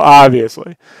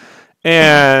 obviously.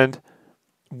 And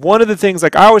one of the things,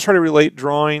 like I always try to relate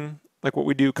drawing, like what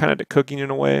we do, kind of to cooking in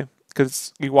a way,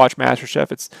 because you watch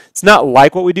MasterChef. It's not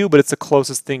like what we do, but it's the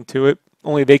closest thing to it.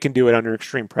 Only they can do it under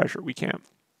extreme pressure. We can't.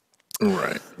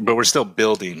 Right. But we're still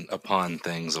building upon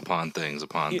things, upon things,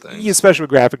 upon things. Especially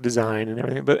with graphic design and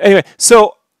everything. But anyway,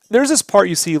 so there's this part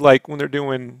you see like when they're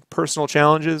doing personal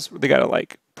challenges where they got to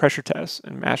like pressure test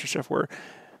in MasterChef where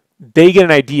they get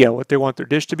an idea what they want their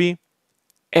dish to be,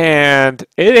 and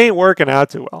it ain't working out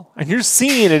too well. And you're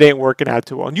seeing it ain't working out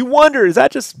too well. And you wonder, is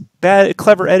that just bad,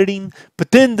 clever editing?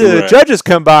 But then the judges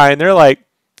come by and they're like,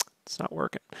 it's not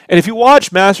working. And if you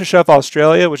watch MasterChef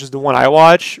Australia, which is the one I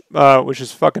watch, which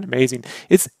is fucking amazing,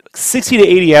 it's 60 to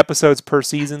 80 episodes per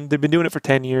season. They've been doing it for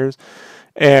 10 years.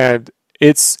 And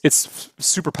it's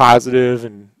super positive,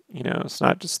 and it's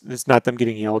not them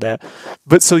getting yelled at.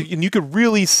 But so you could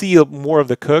really see more of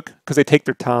the cook because they take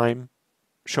their time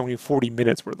showing you 40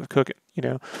 minutes worth of cooking,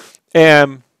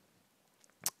 And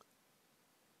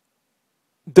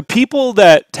the people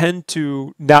that tend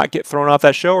to not get thrown off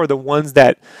that show are the ones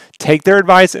that take their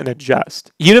advice and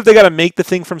adjust. Even if they got to make the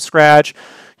thing from scratch,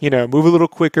 move a little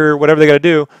quicker, whatever they got to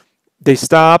do, they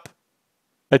stop,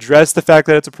 address the fact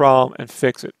that it's a problem, and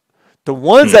fix it. The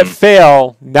ones that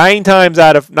fail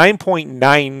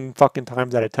 9.9 fucking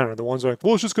times out of 10 are the ones that are like,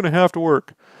 well, it's just going to have to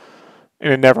work.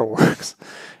 And it never works.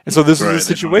 And so this was a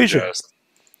situation.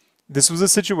 This was a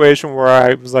situation where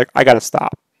I was like, I got to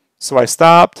stop. So I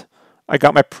stopped. I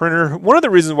got my printer. One of the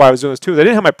reasons why I was doing this too is I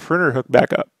didn't have my printer hooked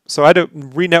back up. So I had to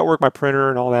re-network my printer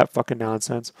and all that fucking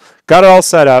nonsense. Got it all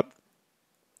set up.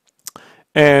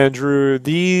 And drew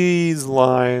these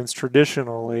lines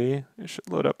traditionally. It should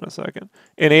load up in a second.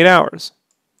 In 8 hours.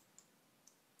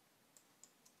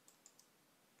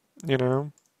 You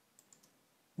know?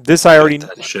 This I already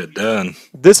that shit done.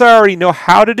 This I already know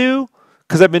how to do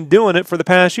because I've been doing it for the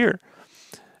past year.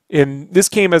 And this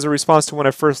came as a response to when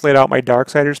I first laid out my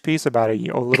Darksiders piece about a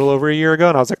little over a year ago,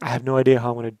 and I was like, I have no idea how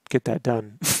I'm going to get that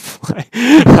done.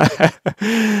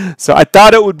 So I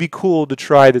thought it would be cool to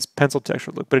try this pencil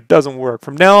texture look, but it doesn't work.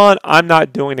 From now on, I'm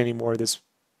not doing any more of this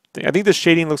thing. I think the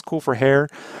shading looks cool for hair.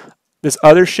 This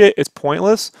other shit is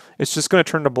pointless. It's just going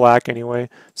to turn to black anyway.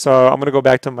 So I'm going to go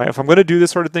back to if I'm going to do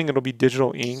this sort of thing, it'll be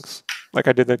digital inks like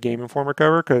I did the Game Informer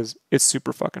cover because it's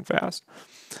super fucking fast.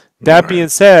 That being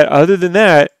said, other than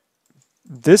that,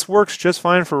 this works just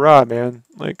fine for Rob, man.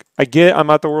 Like, I'm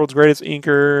not the world's greatest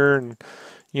inker, and,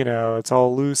 you know, it's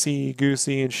all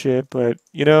loosey-goosey and shit, but,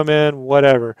 you know, man,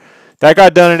 whatever. That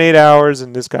got done in 8 hours,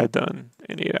 and this got done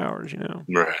in 8 hours, you know?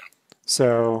 Right.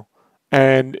 So,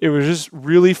 and it was just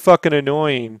really fucking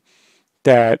annoying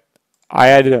that I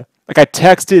had to, like, I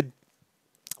texted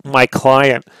my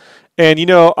client, and, you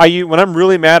know, when I'm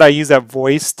really mad, I use that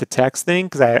voice to text thing,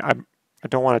 because I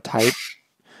don't want to type.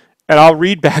 And I'll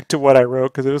read back to what I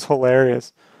wrote because it was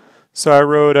hilarious. So I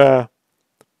wrote,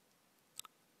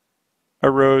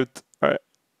 it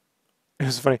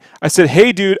was funny. I said,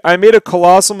 hey, dude, I made a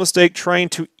colossal mistake trying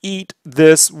to eat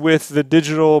this with the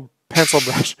digital pencil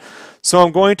brush. So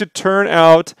I'm going to turn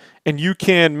out and you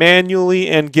can manually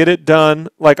and get it done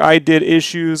like I did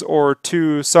issues or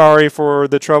two. Sorry for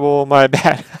the trouble, my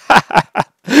bad.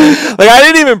 Like, I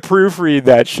didn't even proofread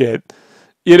that shit.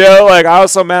 You know, like, I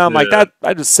was so mad. I'm like,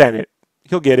 I just sent it.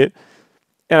 He'll get it.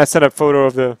 And I sent a photo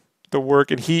of the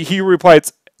work, and he replied,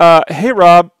 hey,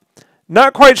 Rob,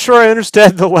 not quite sure I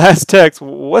understand the last text.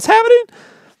 What's happening?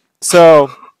 So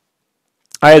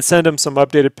I had sent him some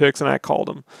updated pics, and I called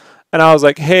him. And I was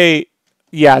like, hey,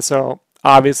 yeah, so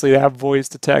obviously that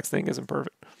voice-to-text thing isn't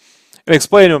perfect. And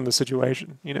explain to him the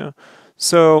situation, you know.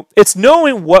 So it's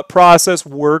knowing what process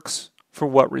works for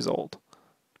what result.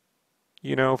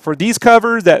 You know, for these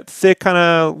covers, that thick kind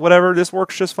of whatever, this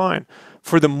works just fine.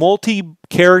 For the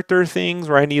multi-character things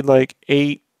where I need like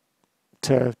 8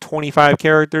 to 25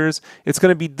 characters, it's going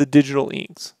to be the digital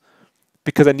inks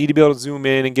because I need to be able to zoom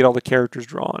in and get all the characters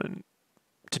drawn. And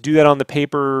to do that on the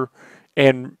paper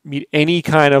and meet any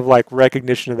kind of like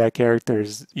recognition of that character,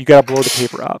 you got to blow the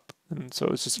paper up. And so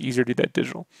it's just easier to do that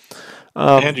digital.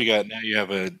 And now you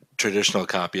have a traditional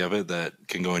copy of it that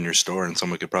can go in your store, and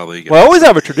someone could probably get. Well, I always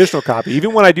have a traditional copy.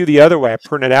 Even when I do the other way, I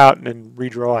print it out and then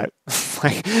redraw it.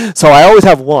 So I always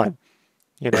have one.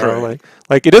 You know, right.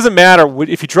 like it doesn't matter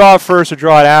if you draw it first or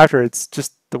draw it after. It's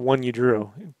just the one you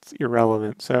drew. It's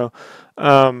irrelevant. So,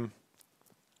 but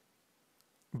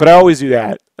I always do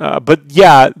that. But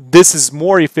yeah, this is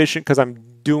more efficient because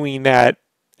I'm doing that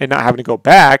and not having to go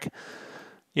back.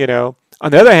 You know. On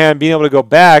the other hand, being able to go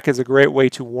back is a great way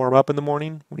to warm up in the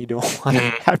morning when you don't want to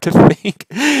have to think.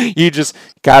 You just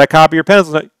got to copy your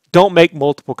pencils. Don't make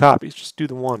multiple copies. Just do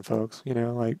the one, folks. You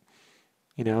know, like,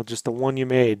 you know, just the one you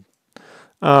made.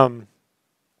 But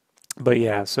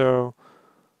yeah, so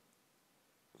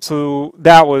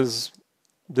that was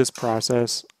this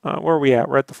process. Where are we at?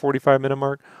 We're at the 45-minute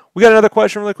mark. We got another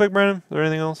question really quick, Brandon. Is there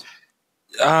anything else?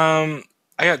 I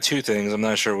got two things. I'm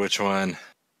not sure which one.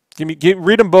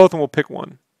 Read them both and we'll pick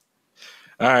one.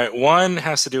 All right. One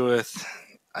has to do with,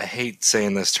 I hate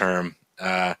saying this term,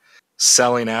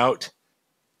 selling out.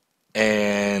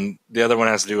 And the other one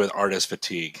has to do with artist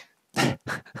fatigue.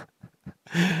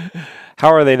 How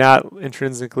are they not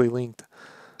intrinsically linked?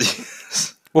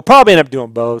 We'll probably end up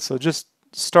doing both. So just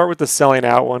start with the selling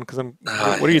out one because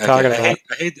what are you talking about?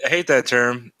 I hate that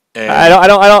term. And I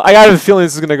got a feeling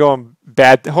this is gonna go on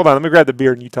bad. Hold on, let me grab the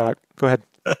beer and you talk. Go ahead.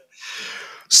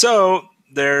 So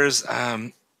there's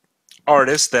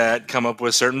artists that come up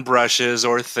with certain brushes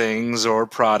or things or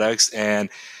products, and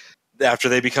after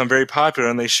they become very popular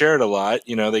and they share it a lot,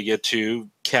 you know, they get to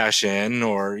cash in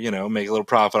or, you know, make a little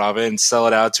profit of it and sell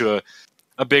it out to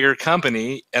a bigger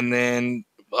company, and then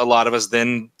a lot of us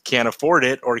then can't afford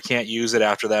it or can't use it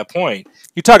after that point.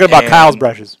 You're talking about Kyle's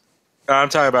brushes. I'm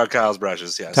talking about Kyle's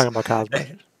brushes, yes. Talking about Kyle's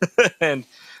brushes. And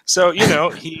So,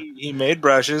 he made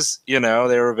brushes, they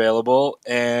were available,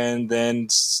 and then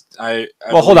I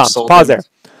well, hold on, sold pause them.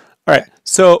 there. All right,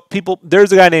 so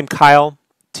there's a guy named Kyle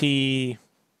T.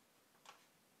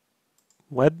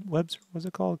 Webster, what's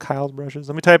it called? Kyle's brushes.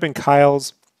 Let me type in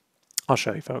Kyle's. I'll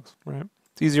show you, folks. Right,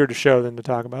 it's easier to show than to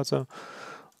talk about. So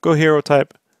go here. We'll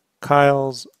type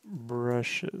Kyle's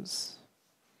brushes.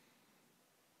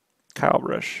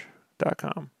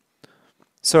 KyleBrush.com.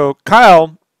 So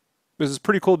Kyle is this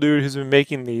pretty cool dude who's been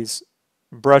making these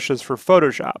brushes for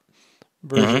Photoshop,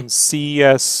 version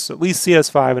CS, at least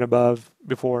CS5 and above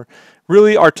before.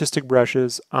 Really artistic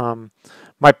brushes.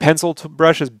 My pencil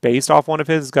brush is based off one of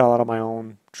his. It's got a lot of my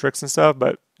own tricks and stuff,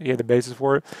 but he had the basis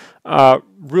for it.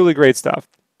 Really great stuff.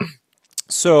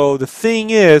 So the thing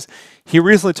is, he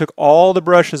recently took all the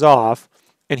brushes off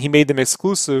and he made them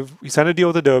exclusive. He signed a deal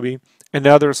with Adobe, and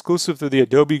now they're exclusive through the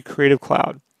Adobe Creative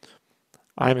Cloud.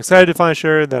 I'm excited to find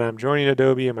sure that I'm joining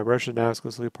Adobe and my brush is now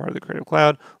exclusively part of the Creative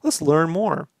Cloud. Let's learn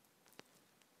more.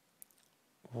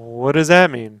 What does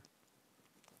that mean?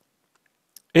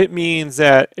 It means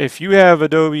that if you have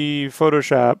Adobe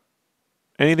Photoshop,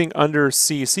 anything under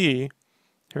CC,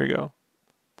 here we go,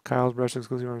 Kyle's brush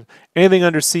exclusive, anything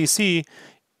under CC,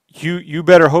 you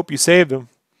better hope you saved them,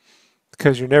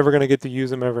 because you're never going to get to use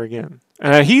them ever again.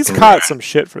 And he's caught some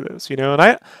shit for this,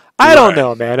 and I don't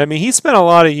know, man. I mean, he spent a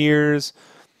lot of years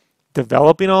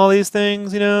developing all these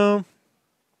things,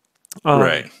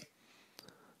 Right.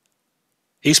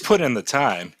 He's put in the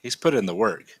time. He's put in the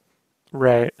work.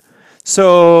 Right.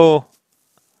 So,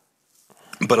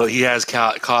 but he has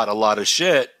caught a lot of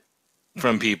shit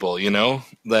from people,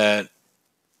 that.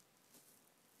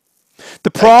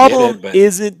 The problem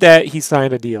isn't that he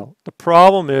signed a deal. The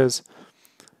problem is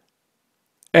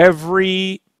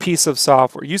every piece of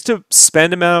software. You used to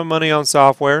spend amount of money on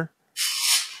software,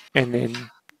 and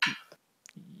then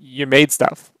you made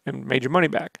stuff and made your money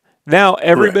back. Now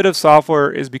every bit of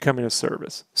software is becoming a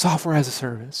service. Software as a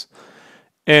service.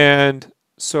 And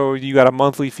so you got a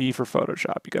monthly fee for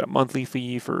Photoshop. You got a monthly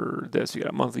fee for this. You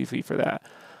got a monthly fee for that.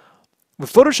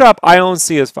 With Photoshop, I own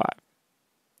CS5.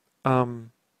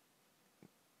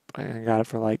 I got it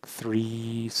for like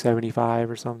 $375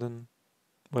 or something,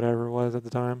 whatever it was at the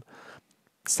time.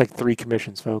 It's like 3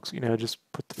 commissions, folks. Just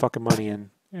put the fucking money in.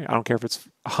 I don't care if it's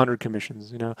 100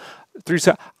 commissions.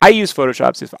 I use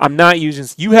Photoshop. I'm not using.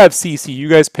 You have CC. You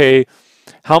guys pay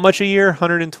how much a year?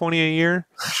 120 a year.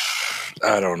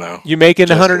 I don't know. You making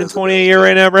 120 a year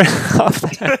right now, Brent?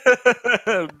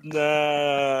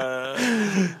 Nah.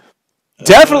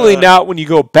 Definitely not when you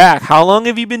go back. How long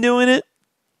have you been doing it?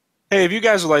 Hey, if you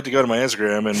guys would like to go to my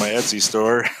Instagram and my Etsy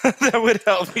store, that would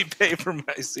help me pay for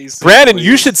my CC. Brandon,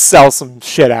 you should sell some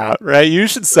shit out, right? You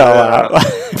should sell out.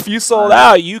 If you sold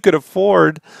out, you could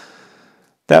afford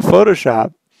that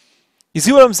Photoshop. You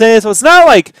see what I'm saying? So it's not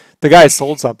like the guy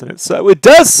sold something. It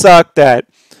does suck that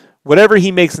whatever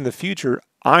he makes in the future,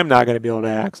 I'm not going to be able to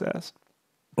access.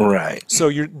 Right.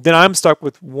 So then I'm stuck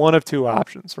with one of 2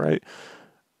 options, right?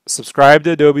 Subscribe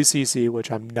to Adobe CC, which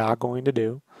I'm not going to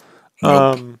do.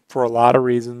 For a lot of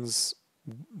reasons.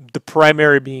 The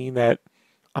primary being that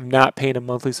I'm not paying a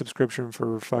monthly subscription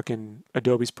for fucking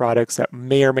Adobe's products that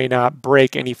may or may not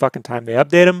break any fucking time they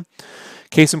update them.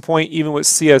 Case in point, even with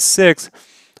CS6,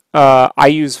 I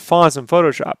use fonts in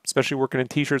Photoshop, especially working in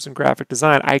t-shirts and graphic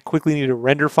design. I quickly need to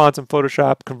render fonts in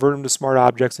Photoshop, convert them to smart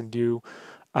objects, and do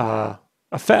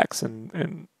effects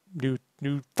and new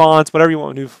fonts, whatever you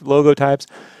want, new logo types.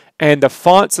 And the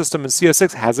font system in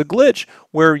CS6 has a glitch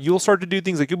where you'll start to do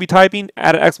things like you'll be typing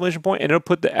at an exclamation point and it'll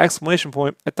put the exclamation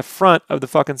point at the front of the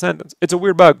fucking sentence. It's a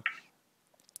weird bug.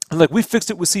 And like, we fixed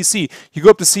it with CC. You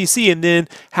go up to CC and then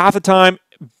half the time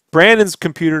Brandon's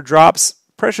computer drops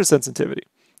pressure sensitivity.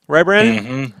 Right, Brandon?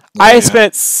 Mm-hmm. I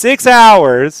spent 6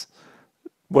 hours,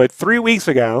 3 weeks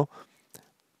ago,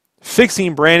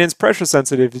 fixing Brandon's pressure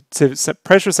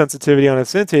sensitivity on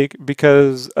his intake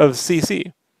because of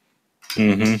CC.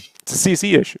 Mm-hmm. It's a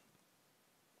CC issue.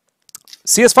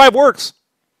 CS5 works.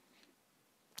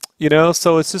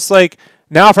 So it's just like,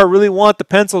 now if I really want the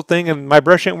pencil thing and my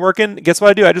brush ain't working, guess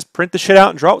what I do? I just print the shit out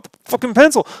and draw it with the fucking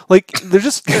pencil. Like, they're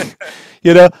just,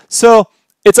 So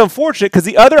it's unfortunate because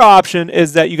the other option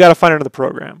is that you got to find another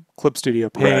program. Clip Studio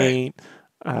Paint,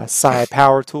 Sci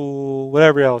Power Tool,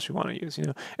 whatever else you want to use,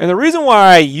 And the reason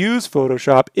why I use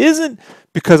Photoshop isn't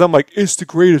because I'm like, it's the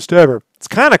greatest ever. It's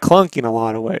kind of clunky in a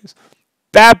lot of ways.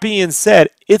 That being said,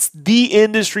 it's the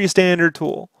industry standard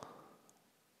tool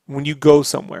when you go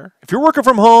somewhere. If you're working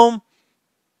from home,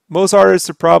 most artists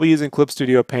are probably using Clip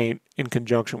Studio Paint in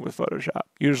conjunction with Photoshop.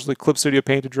 Usually Clip Studio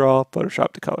Paint to draw,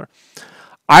 Photoshop to color.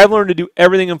 I learned to do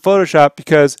everything in Photoshop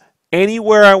because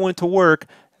anywhere I went to work,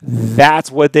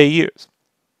 that's what they use.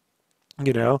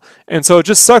 You know, and so it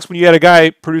just sucks when you had a guy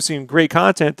producing great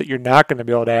content that you're not going to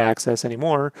be able to access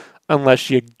anymore unless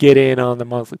you get in on the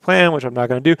monthly plan, which I'm not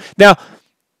going to do. Now,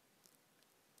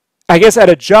 I guess at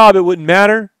a job it wouldn't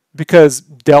matter because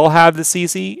they'll have the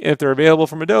CC. If they're available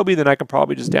from Adobe, then I can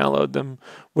probably just download them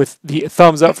with the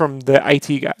thumbs up from the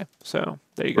IT guy. So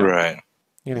there you go. Right.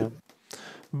 You know,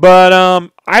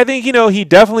 but I think, you know, he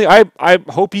definitely. I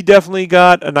hope he definitely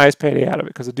got a nice payday out of it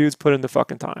because the dude's put in the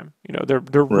fucking time. You know,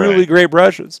 they're really great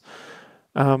brushes.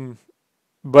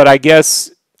 But I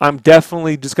guess I'm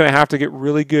definitely just gonna have to get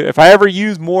really good. If I ever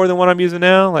use more than what I'm using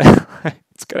now, like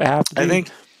it's gonna have to be.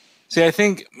 I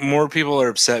think more people are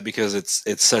upset because it's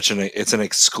an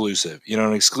exclusive. You know,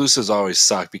 an exclusives always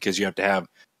suck because you have to have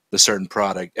the certain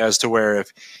product. As to where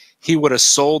if he would have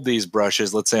sold these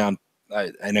brushes, let's say on,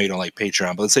 I know you don't like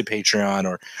Patreon, but let's say Patreon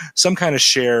or some kind of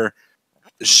share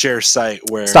site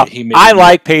where he made. I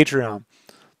like Patreon.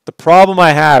 The problem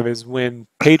I have is when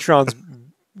Patreon's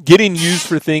getting used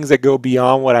for things that go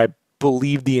beyond what I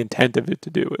believe the intent of it to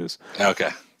do is. Okay.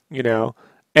 You know,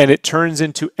 and it turns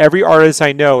into every artist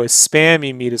I know is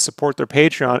spamming me to support their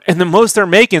Patreon, and the most they're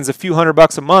making is a few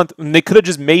 $100 a month, and they could have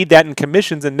just made that in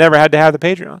commissions and never had to have the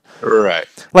Patreon. Right.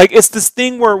 Like, it's this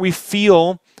thing where we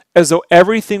feel as though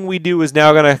everything we do is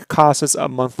now going to cost us a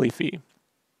monthly fee.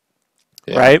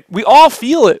 Yeah. Right? We all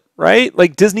feel it, right?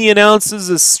 Like Disney announces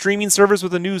a streaming service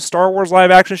with a new Star Wars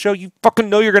live action show. You fucking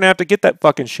know you're going to have to get that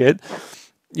fucking shit.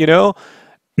 You know?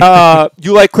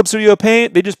 You like Clip Studio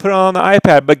Paint? They just put it on the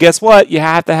iPad. But guess what? You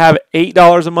have to have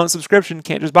 $8 a month subscription. You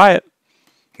can't just buy it.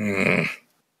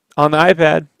 On the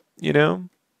iPad, you know?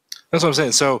 That's what I'm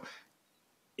saying. So,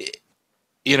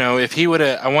 you know, if he would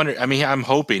have, I'm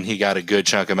hoping he got a good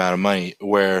chunk amount of money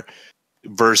where,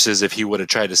 versus if he would have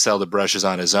tried to sell the brushes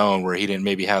on his own where he didn't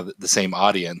maybe have the same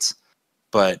audience.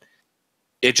 But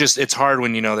it's hard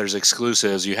when, you know, there's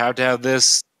exclusives. You have to have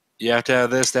this, you have to have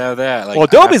this, to have that. Like, well,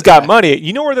 Adobe's got money.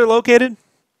 You know where they're located?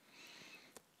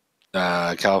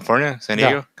 California? San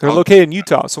Diego? No, they're located in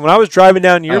Utah. So when I was driving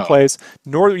down to your place,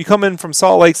 you come in from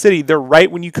Salt Lake City, they're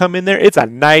right when you come in there. It's a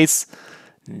nice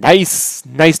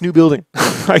new building.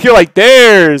 You're like,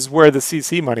 there's where the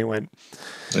CC money went.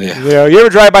 Yeah. You know, you ever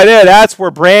drive by there? That's where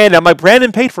Brandon. I'm like,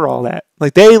 Brandon paid for all that.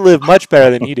 Like, they live much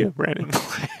better than you do, Brandon.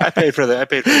 I paid for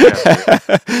that.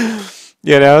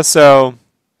 You know, so,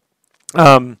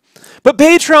 but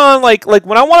Patreon, like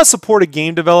when I want to support a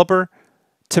game developer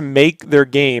to make their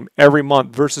game every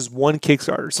month versus one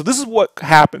Kickstarter. So this is what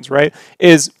happens, right?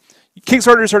 Is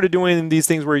Kickstarter started doing these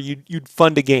things where you'd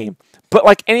fund a game, but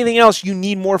like anything else, you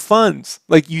need more funds.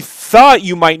 Like you thought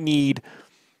you might need,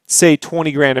 say,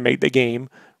 20 grand to make the game.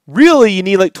 Really, you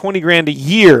need like 20 grand a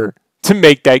year to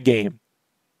make that game.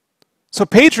 So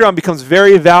Patreon becomes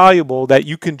very valuable that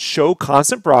you can show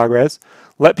constant progress,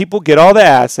 let people get all the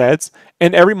assets,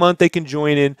 and every month they can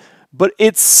join in. But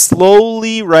it's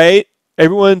slowly, right?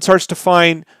 Everyone starts to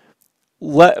find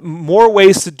more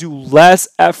ways to do less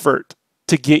effort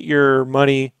to get your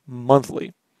money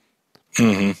monthly.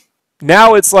 Mm-hmm.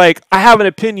 Now it's like, I have an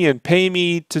opinion. Pay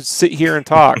me to sit here and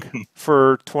talk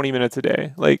for 20 minutes a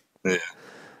day. Like, yeah.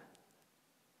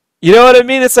 You know what I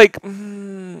mean? It's like,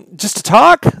 just to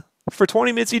talk for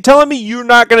 20 minutes? You're telling me you're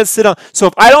not going to sit on... So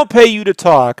if I don't pay you to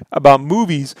talk about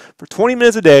movies for 20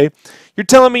 minutes a day, you're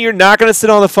telling me you're not going to sit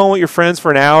on the phone with your friends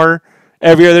for an hour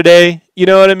every other day? You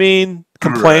know what I mean?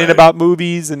 Complaining about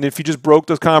movies, and if you just broke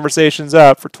those conversations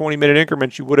up for 20-minute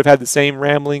increments, you would have had the same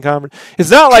rambling conversation. It's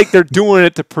not like they're doing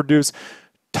it to produce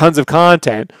tons of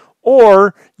content,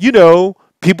 or, you know,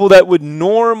 people that would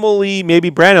normally,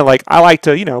 maybe Brandon, like, I like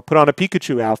to, you know, put on a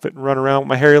Pikachu outfit and run around with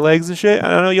my hairy legs and shit. I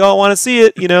don't know, y'all want to see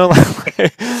it, you know,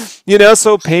 you know,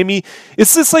 so pay me.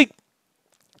 It's just like,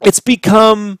 it's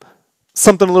become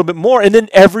something a little bit more, and then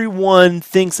everyone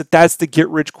thinks that that's the get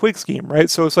rich quick scheme, right?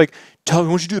 So it's like, tell me,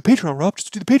 why don't you do the Patreon, Rob?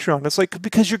 Just do the Patreon. It's like,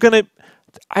 because you're gonna,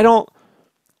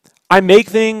 I make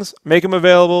things, make them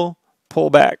available, pull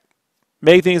back.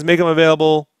 Make things, make them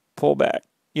available, pull back.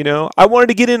 You know, I wanted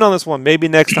to get in on this one. Maybe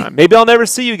next time. Maybe I'll never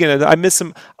see you again. I miss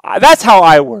some. That's how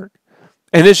I work,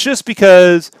 and it's just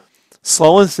because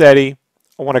slow and steady.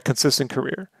 I want a consistent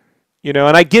career. You know,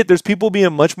 and I get there's people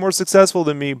being much more successful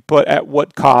than me, but at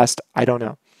what cost? I don't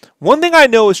know. One thing I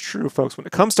know is true, folks, when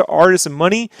it comes to artists and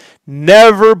money,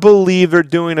 never believe they're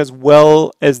doing as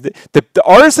well as the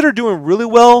artists that are doing really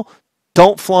well,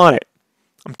 don't flaunt it.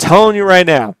 I'm telling you right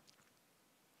now.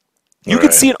 You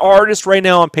can see an artist right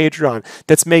now on Patreon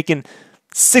that's making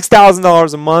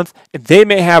 $6,000 a month, and they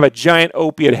may have a giant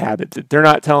opiate habit that they're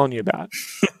not telling you about.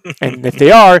 And if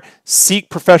they are, seek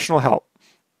professional help.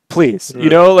 Please, you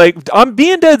know, like, I'm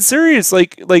being dead serious.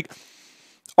 Like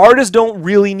artists don't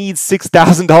really need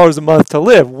 $6,000 a month to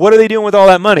live. What are they doing with all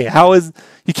that money?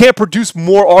 You can't produce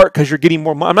more art because you're getting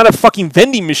more money. I'm not a fucking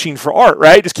vending machine for art,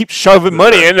 right? Just keep shoving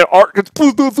money in, and art gets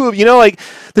boom, boom, boom. You know, like,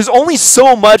 there's only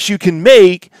so much you can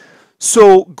make.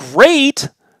 So great,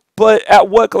 but at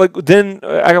what, like, then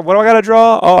what do I gotta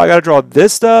draw? Oh, I gotta draw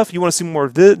this stuff. You want to see more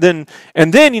of this? Then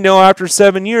you know, after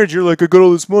 7 years, you're like, I got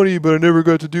all this money, but I never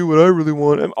got to do what I really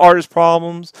want. And artist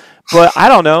problems, but I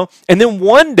don't know. And then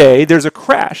one day there's a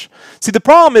crash. See, the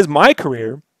problem is my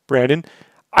career, Brandon.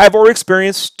 I've already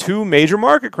experienced 2 major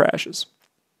market crashes.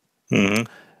 Mm-hmm.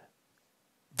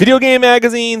 Video game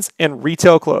magazines and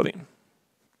retail clothing.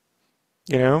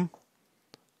 You know?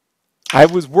 I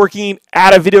was working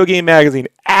at a video game magazine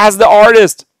as the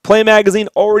artist. Play Magazine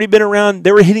already been around.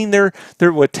 They were hitting their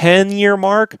 10-year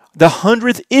mark, the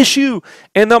 100th issue,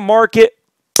 and the market,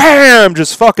 bam,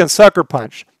 just fucking sucker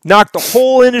punch. Knocked the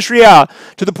whole industry out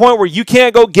to the point where you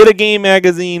can't go get a game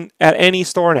magazine at any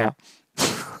store now.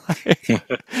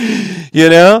 You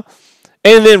know?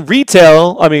 And then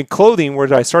retail, I mean clothing,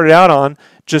 where I started out on,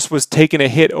 just was taking a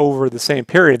hit over the same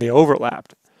period. They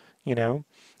overlapped, you know?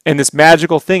 And this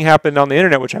magical thing happened on the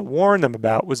internet, which I warned them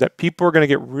about, was that people are going to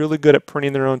get really good at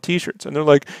printing their own t-shirts. And they're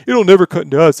like, it'll never cut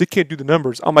into us. They can't do the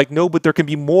numbers. I'm like, no, but there can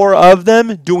be more of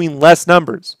them doing less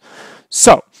numbers.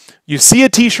 So you see a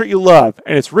t-shirt you love,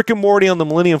 and it's Rick and Morty on the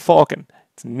Millennium Falcon.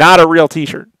 It's not a real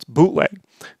t-shirt. It's bootleg.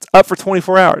 It's up for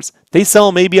 24 hours. They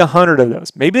sell maybe 100 of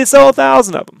those. Maybe they sell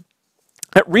 1,000 of them.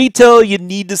 At retail, you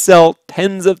need to sell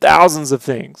tens of thousands of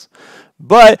things.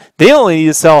 But they only need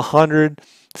to sell 100,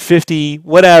 50,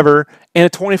 whatever, in a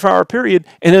 24-hour period,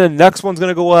 and then the next one's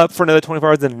going to go up for another 24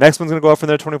 hours, and the next one's going to go up for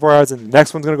another 24 hours, and the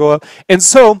next one's going to go up. And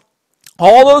so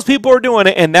all those people are doing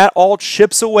it, and that all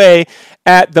chips away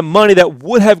at the money that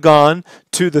would have gone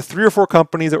to the 3 or 4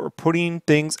 companies that were putting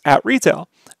things at retail.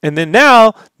 And then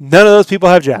now, none of those people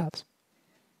have jobs.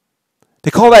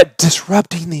 They call that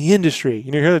disrupting the industry.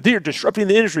 You know, they're disrupting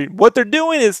the industry. What they're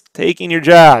doing is taking your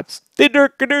jobs. They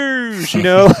dirk-a-doosh, you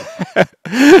know.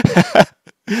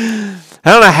 I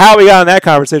don't know how we got in that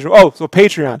conversation. Oh, so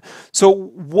Patreon. So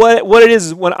what it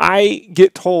is when I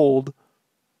get told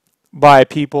by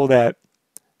people that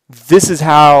this is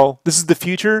the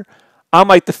future, I'm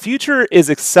like, the future is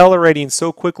accelerating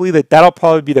so quickly that that'll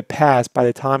probably be the past by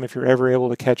the time if you're ever able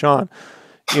to catch on.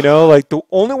 You know, like the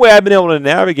only way I've been able to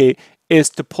navigate is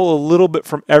to pull a little bit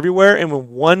from everywhere, and when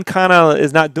one kind of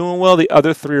is not doing well, the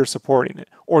other 3 are supporting it,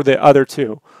 or the other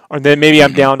 2, or then maybe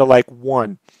I'm down to like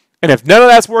 1. And if none of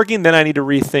that's working, then I need to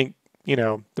rethink, you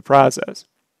know, the process.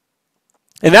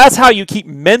 And that's how you keep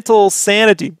mental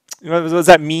sanity. You know, what does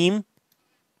that mean?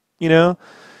 You know,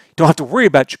 you don't have to worry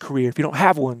about your career if you don't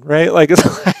have one, right? Like,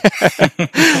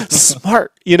 it's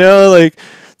smart, you know, like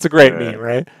it's a great meme,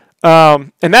 right?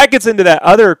 And that gets into that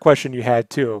other question you had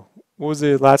too. What was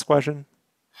the last question?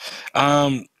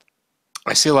 I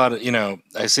see a lot of, you know,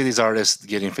 I see these artists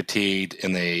getting fatigued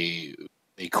and they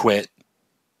quit.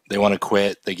 They want to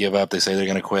quit. They give up. They say they're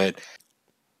going to quit.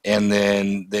 And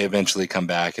then they eventually come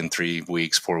back in 3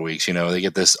 weeks, 4 weeks. You know, they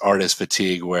get this artist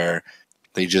fatigue where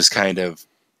they just kind of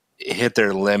hit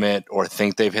their limit or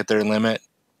think they've hit their limit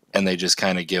and they just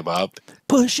kind of give up.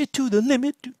 Push it to the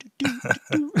limit.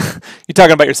 You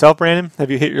talking about yourself, Brandon? Have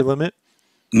you hit your limit?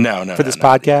 No. For this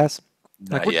podcast?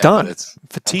 Like, we're done. It's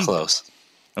fatigue.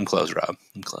 I'm close, Rob.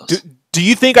 I'm close. Do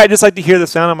you think I just like to hear the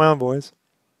sound of my own voice?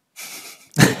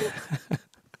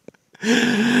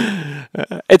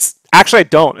 It's actually, I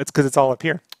don't. It's because it's all up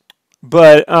here.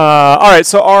 But all right,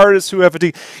 so artists who have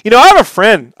fatigue. You know, I have a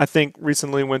friend I think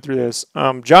recently went through this.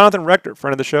 Jonathan Rector,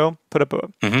 friend of the show, put up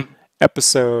a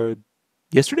episode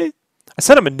yesterday. I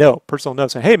sent him a note, personal note,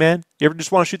 saying, "Hey man, you ever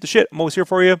just want to shoot the shit? I'm always here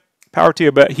for you. Power to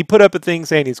you." But he put up a thing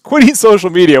saying he's quitting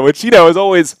social media, which, you know, is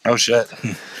always, oh shit.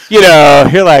 You know,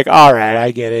 you're like, all right,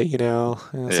 I get it. You know,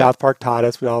 South Park taught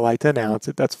us. We all like to announce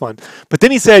it. That's fun. But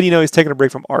then he said, you know, he's taking a break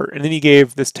from art. And then he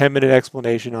gave this 10-minute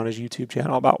explanation on his YouTube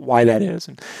channel about why that is.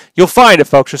 And you'll find it,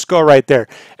 folks. Just go right there.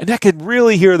 And I could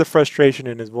really hear the frustration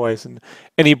in his voice. And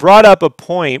he brought up a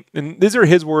point, and these are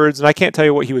his words, and I can't tell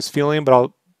you what he was feeling, but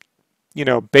I'll, you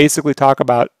know, basically talk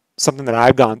about something that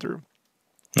I've gone through.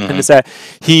 And it's that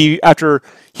after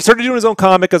he started doing his own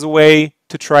comic as a way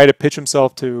to try to pitch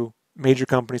himself to major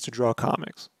companies to draw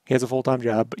comics. He has a full-time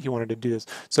job, but he wanted to do this.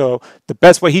 So the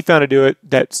best way he found to do it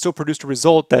that still produced a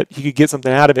result that he could get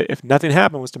something out of it if nothing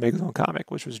happened was to make his own comic,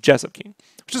 which was Jessup King,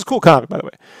 which is a cool comic, by the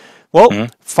way. Well,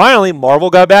 finally, Marvel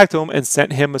got back to him and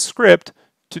sent him a script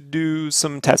to do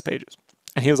some test pages.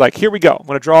 And he was like, here we go. I'm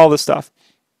going to draw all this stuff.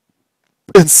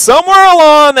 And somewhere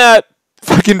along that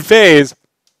fucking phase,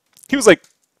 he was like,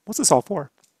 what's this all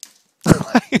for?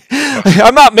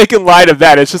 I'm not making light of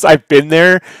that. It's just I've been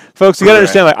there, folks. You gotta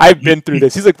understand. Like I've been through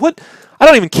this. He's like, what? I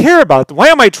don't even care about them. Why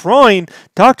am I drawing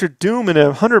Doctor Doom and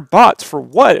 100 bots for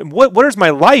what? What is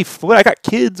my life? What I got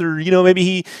kids or maybe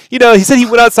he said he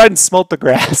went outside and smelt the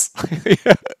grass.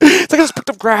 It's like I just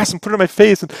picked up grass and put it on my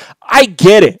face. And I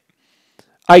get it.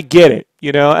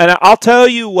 And I'll tell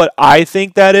you what I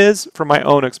think that is from my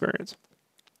own experience.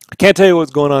 I can't tell you what's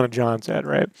going on in John's head,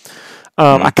 right?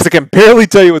 Because I can barely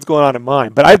tell you what's going on in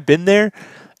mine. But I've been there.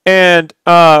 And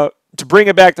to bring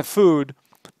it back to food,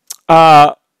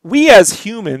 we as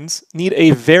humans need a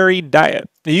varied diet.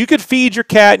 Now, you could feed your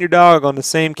cat and your dog on the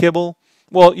same kibble.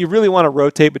 Well, you really want to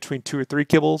rotate between 2 or 3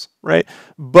 kibbles, right?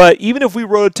 But even if we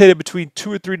rotated between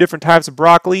 2 or 3 different types of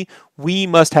broccoli, we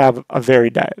must have a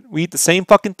varied diet. We eat the same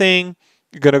fucking thing,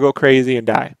 you're going to go crazy and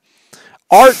die.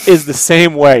 Art is the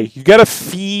same way. You got to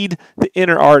feed the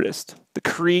inner artist. The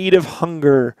creative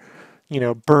hunger,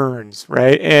 burns,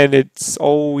 right? And it's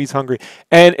always hungry.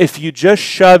 And if you just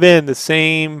shove in the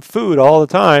same food all the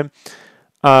time,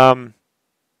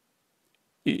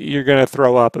 you're going to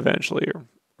throw up eventually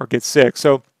or get sick.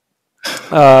 So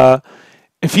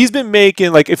if he's been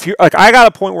making, I got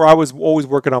a point where I was always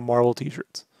working on Marvel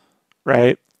t-shirts,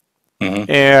 right? Mm-hmm.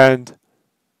 And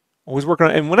always working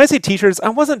on, and when I say t-shirts, I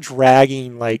wasn't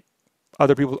dragging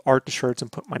other people's art to shirts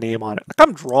and put my name on it.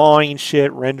 I'm drawing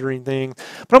shit, rendering things,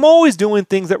 but I'm always doing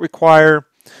things that require,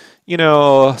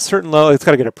 a certain level. It's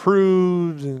got to get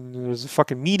approved, and there's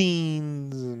fucking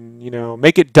meetings, and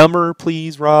make it dumber,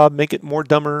 please, Rob. Make it more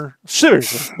dumber.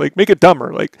 Seriously, make it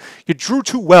dumber. You drew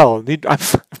too well.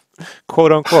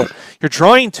 Quote unquote. You're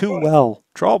drawing too well.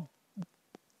 Draw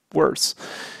worse.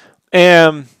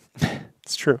 And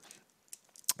it's true.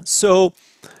 So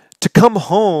to come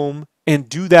home and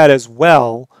do that as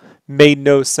well made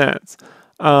no sense.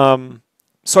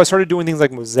 So I started doing things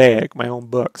like Mosaic, my own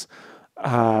books.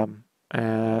 And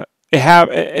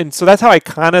so that's how I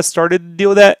kind of started to deal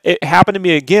with that. It happened to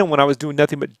me again when I was doing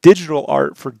nothing but digital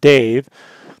art for Dave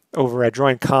over at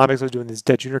Drawing Comics. I was doing these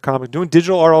Dead Junior comics, doing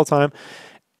digital art all the time.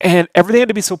 And everything had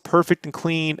to be so perfect and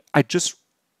clean. I just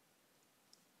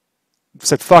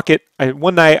said, fuck it.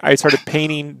 One night I started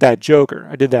painting that Joker.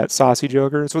 I did that saucy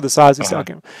Joker. That's where the saucy stuff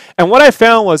came. And what I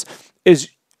found is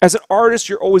as an artist,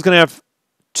 you're always going to have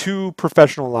 2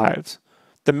 professional lives.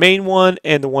 The main one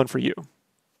and the one for you.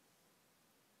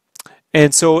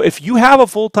 And so if you have a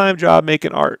full-time job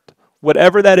making art,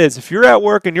 whatever that is, if you're at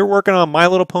work and you're working on My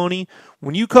Little Pony,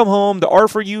 when you come home, the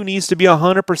art for you needs to be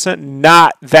 100%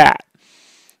 not that.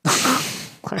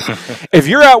 If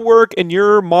you're at work and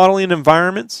you're modeling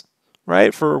environments,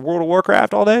 right, for World of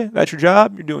Warcraft all day, that's your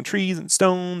job. You're doing trees and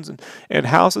stones and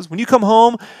houses. When you come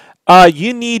home,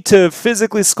 you need to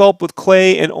physically sculpt with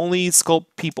clay and only sculpt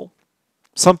people.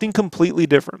 Something completely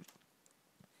different.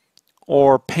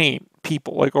 Or paint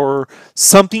people, or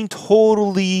something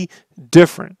totally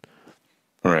different.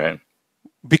 Right.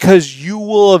 Because you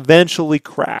will eventually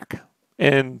crack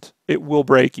and it will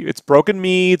break you. It's broken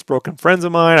me, it's broken friends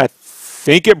of mine. I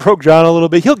think it broke John a little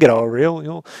bit. He'll get over it.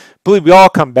 He'll believe we all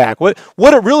come back. What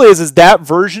it really is that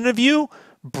version of you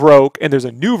broke and there's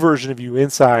a new version of you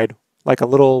inside, like a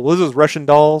little, what are those Russian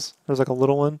dolls? There's like a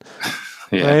little one.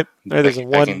 Yeah. Right? There's a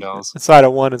one inside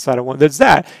of one. There's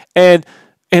that.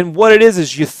 And what it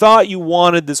is you thought you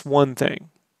wanted this one thing.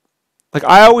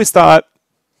 I always thought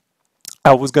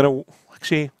I was going to,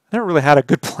 actually, I never really had a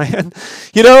good plan.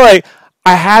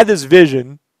 I had this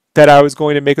vision that I was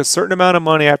going to make a certain amount of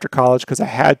money after college because I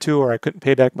had to or I couldn't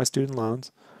pay back my student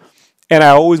loans. And I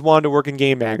always wanted to work in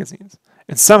game magazines.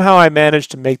 And somehow I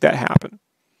managed to make that happen.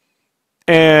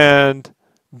 And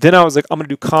then I was like, I'm going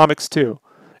to do comics too.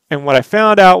 And what I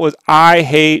found out was I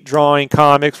hate drawing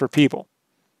comics for people.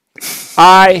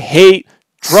 I hate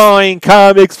drawing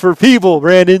comics for people,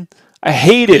 Brandon. I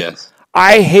hate it. Yes.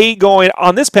 I hate going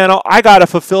on this panel. I got to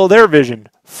fulfill their vision.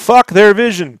 Fuck their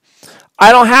vision.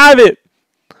 I don't have it.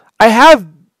 I have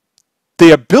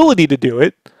the ability to do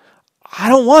it. I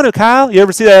don't want to, Kyle. You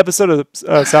ever see that episode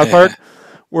of South Park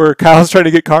where Kyle's trying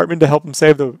to get Cartman to help him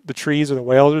save the trees or the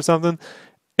whales or something?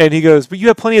 And he goes, but you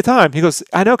have plenty of time. He goes,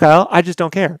 I know, Kyle. I just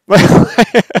don't care.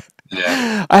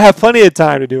 Yeah. I have plenty of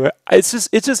time to do it.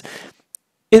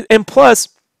 And plus,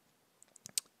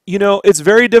 it's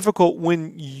very difficult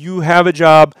when you have a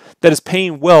job that is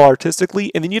paying well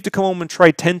artistically, and then you have to come home and try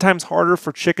 10 times harder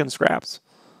for chicken scraps.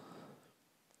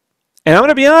 And I'm going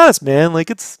to be honest, man,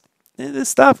 it's this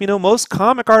stuff, most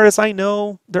comic artists I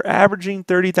know, they're averaging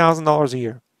 $30,000 a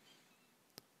year.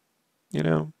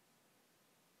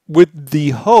 With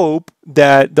the hope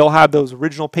that they'll have those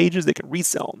original pages they can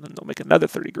resell, and then they'll make another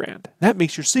 30 grand. That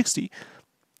makes your 60.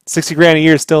 60 grand a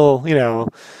year is still,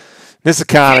 this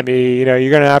economy, you know, you're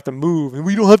going to have to move. And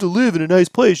we don't have to live in a nice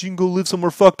place. You can go live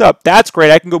somewhere fucked up. That's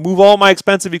great. I can go move all my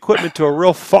expensive equipment to a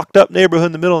real fucked up neighborhood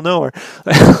in the middle of nowhere.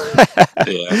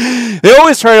 Yeah. They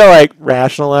always try to, like,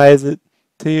 rationalize it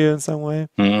to you in some way.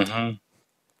 Mm-hmm.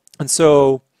 And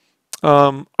so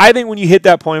I think when you hit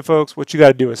that point, folks, what you got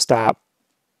to do is stop.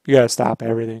 You got to stop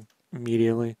everything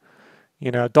immediately. You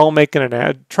know, don't make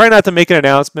try not to make an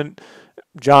announcement.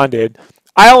 John did.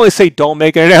 I always say don't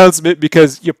make an announcement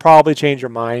because you probably change your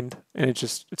mind, and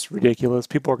it's ridiculous.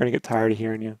 People are going to get tired of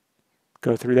hearing you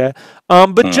go through that.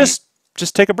 But just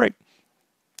take a break.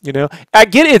 You know, I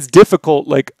get it, it's difficult.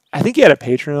 Like, I think you had a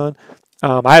Patreon.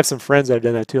 I have some friends that have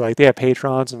done that too. Like, they have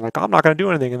patrons and like, I'm not going to do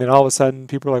anything, and then all of a sudden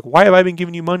people are like, why have I been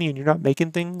giving you money and you're not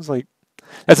making things? Like,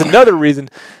 that's another reason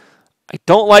I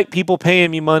don't like people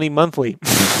paying me money monthly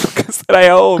because I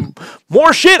owe them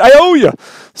more shit. I owe you.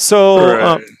 So.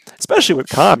 Right. Especially with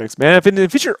comics, man.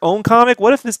 If it's your own comic,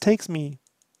 what if this takes me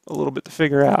a little bit to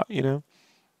figure out, you know?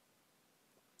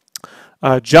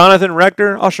 Jonathan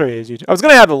Rector, I'll show you his YouTube. I was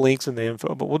going to have the links in the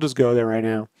info, but we'll just go there right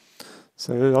now.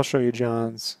 So I'll show you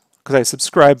John's, because I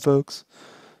subscribe, folks.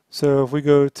 So if we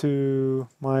go to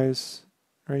my,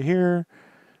 right here,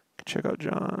 check out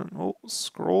John. We'll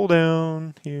scroll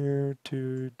down here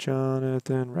to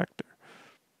Jonathan Rector.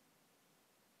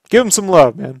 Give him some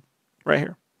love, man. Right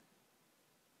here.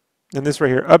 And this right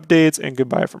here, updates and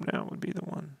goodbye from now would be the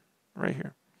one right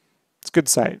here. It's a good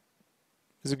site.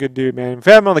 He's a good dude, man. If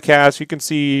you have him on the cast, you can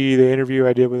see the interview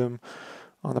I did with him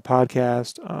on the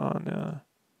podcast. On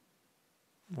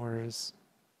where's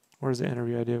the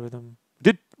interview I did with him?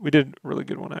 We did a really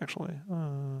good one actually.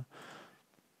 Let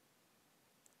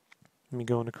me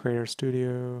go into Creator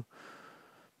Studio.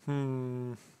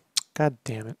 God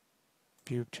damn it,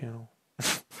 view channel.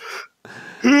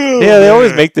 Yeah, they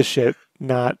always make this shit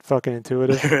not fucking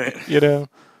intuitive, you know?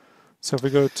 So if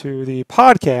we go to the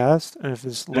podcast, and if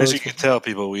this as you can tell,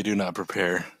 people, we do not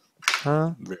prepare.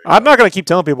 I'm not going to keep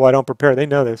telling people I don't prepare. They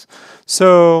know this.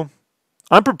 So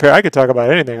I'm prepared. I could talk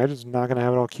about anything. I'm just not going to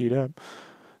have it all queued up.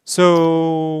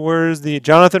 So where's the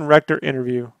Jonathan Rector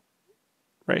interview?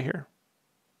 Right here.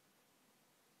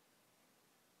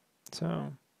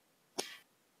 So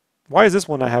why is this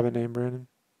one not have a name, Brandon?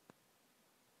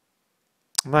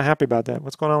 I'm not happy about that.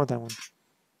 What's going on with that one?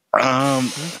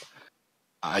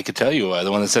 I could tell you why.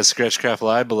 The one that says SketchCraft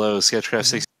Live below SketchCraft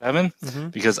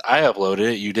 67, because I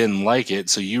uploaded it, you didn't like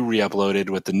it, so you re-uploaded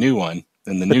with the new one.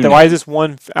 And why is this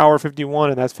 1 hour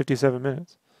 51 and that's 57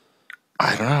 minutes?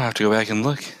 I don't know. I have to go back and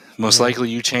look. Most likely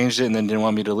you changed it and then didn't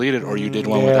want me to delete it, or you did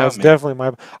one without me.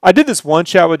 Definitely I did this one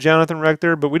chat with Jonathan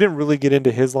Rector, but we didn't really get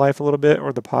into his life a little bit,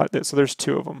 or the pot. So there's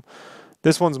two of them.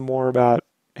 This one's more about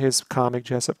his comic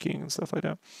Jessup King and stuff like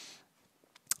that.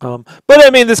 But I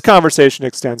mean, this conversation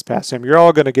extends past him. You're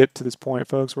all going to get to this point,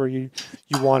 folks, where you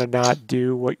want to not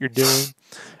do what you're doing.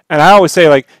 And I always say,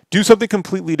 like, do something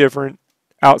completely different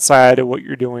outside of what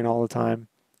you're doing all the time.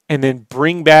 And then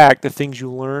bring back the things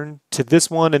you learn to this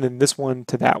one, and then this one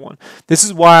to that one. This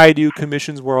is why I do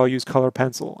commissions where I'll use color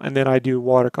pencil, and then I do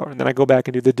watercolor, and then I go back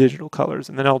and do the digital colors,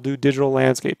 and then I'll do digital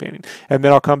landscape painting, and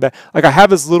then I'll come back. Like, I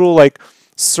have this little, like,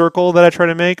 circle that I try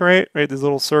to make, right? This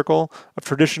little circle of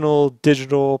traditional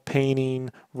digital painting,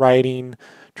 writing,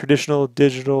 traditional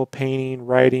digital painting,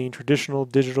 writing, traditional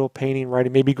digital painting,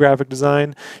 writing, maybe graphic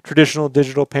design, traditional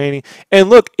digital painting. And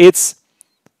look, it's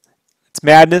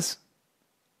madness.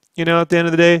 You know, at the end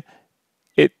of the day,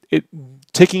 it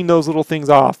ticking those little things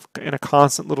off in a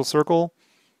constant little circle,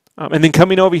 and then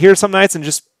coming over here some nights and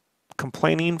just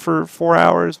complaining for 4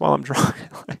 hours while I'm drawing.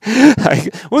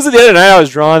 What was it the other night I was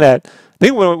drawing that? I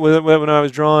think when I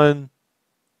was drawing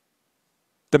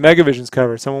the Megavisions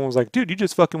cover, someone was like, dude, you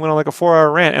just fucking went on like a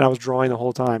 4-hour rant, and I was drawing the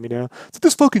whole time, you know? It's like,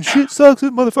 this fucking shit sucks,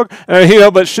 this motherfucker. And, you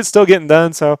know, but shit's still getting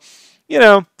done, so, you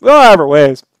know, we'll have our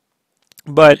ways.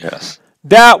 But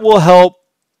that will help,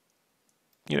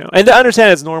 you know, and to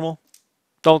understand it's normal.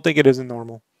 Don't think it isn't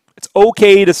normal. It's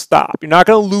okay to stop. You're not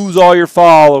going to lose all your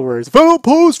followers. If I don't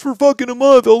post for fucking a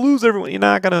month, I'll lose everyone. You're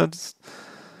not going to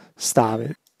stop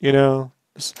it, you know?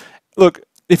 Look,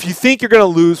 if you think you're going to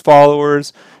lose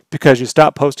followers because you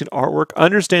stop posting artwork,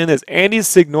 understand this. Andy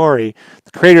Signori,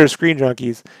 the creator of Screen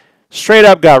Junkies, straight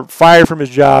up got fired from his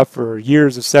job for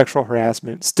years of sexual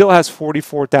harassment. Still has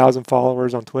 44,000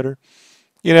 followers on Twitter.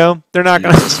 You know, they're not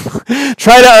going to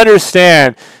try to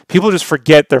understand. People just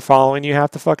forget they're following you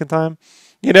half the fucking time.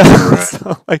 You know,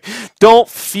 so, like, don't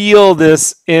feel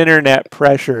this internet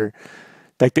pressure.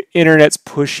 Like the internet's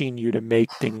pushing you to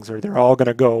make things or they're all going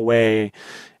to go away.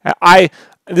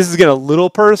 This is getting a little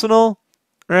personal,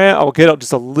 right? I'll get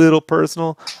just a little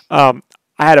personal. I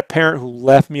had a parent who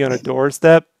left me on a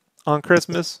doorstep on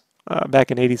Christmas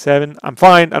back in '87. I'm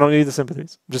fine. I don't need the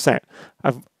sympathies. I'm just saying.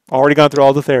 I've already gone through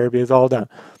all the therapy. It's all done.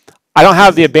 I don't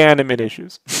have the abandonment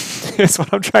issues. That's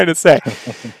what I'm trying to say.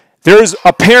 There's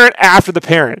a parent after the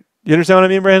parent. You understand what I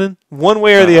mean, Brandon? One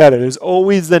way or the other. There's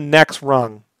always the next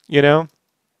rung, you know?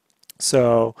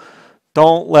 So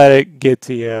don't let it get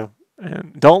to you.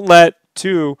 And don't let,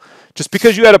 too, just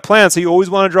because you had a plan, so you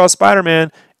always want to draw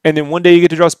Spider-Man, and then one day you get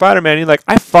to draw Spider-Man, and you're like,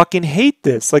 I fucking hate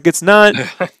this. Like, it's not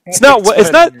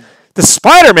the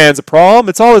Spider-Man's a problem.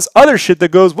 It's all this other shit that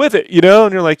goes with it, you know?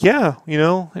 And you're like, yeah, you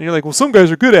know? And you're like, well, some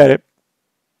guys are good at it.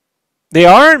 They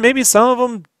are, and maybe some of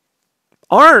them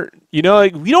aren't. You know,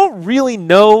 like, we don't really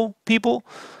know people.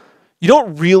 You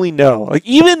don't really know. Like,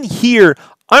 even here,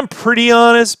 I'm pretty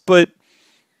honest, but,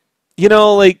 you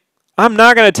know, like, I'm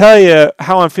not going to tell you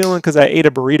how I'm feeling because I ate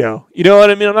a burrito. You know what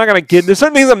I mean? I'm not going to get, there's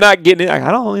certain things I'm not getting. Like,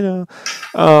 I don't, you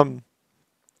know.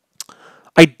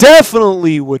 I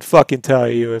definitely would fucking tell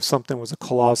you if something was a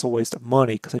colossal waste of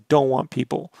money, because I don't want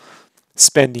people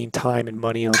spending time and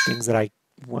money on things that I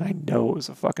know is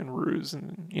a fucking ruse,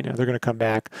 and you know they're gonna come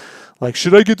back like,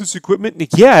 should I get this equipment?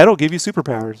 Like, yeah, it'll give you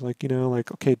superpowers. Like, you know,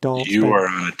 like, okay, don't. You are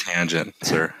on a tangent,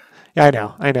 sir.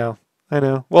 Yeah, I know.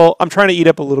 Well, I'm trying to eat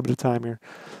up a little bit of time here.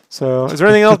 So, is there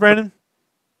anything else, Brandon?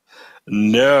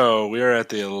 No, we are at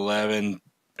the 11.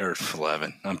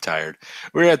 I'm tired.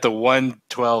 We're at the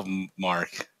 112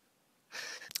 mark.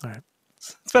 All right.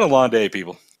 It's been a long day,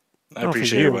 people. I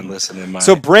appreciate everyone listening.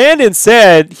 So Brandon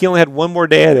said he only had one more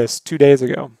day of this 2 days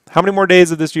ago. How many more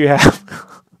days of this do you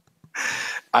have?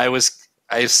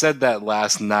 I said that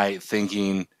last night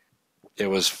thinking it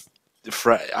was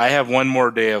I have one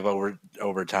more day of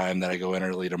overtime that I go in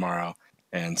early tomorrow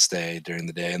and stay during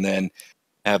the day, and then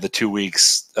have the 2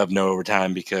 weeks of no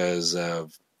overtime because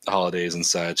of holidays and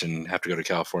such, and have to go to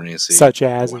California to see such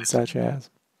as.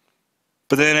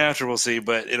 But then after we'll see,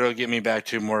 but it'll get me back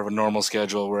to more of a normal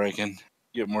schedule where I can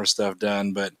get more stuff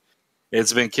done. But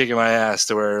it's been kicking my ass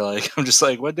to where, like, I'm just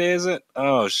like, what day is it?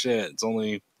 Oh shit, it's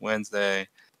only Wednesday.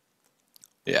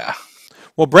 Yeah.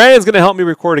 Well, Brandon's going to help me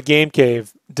record a Game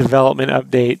Cave development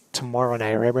update tomorrow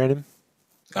night, right, Brandon?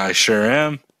 I sure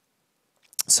am.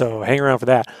 So hang around for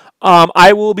that.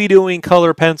 I will be doing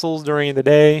color pencils during the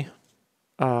day.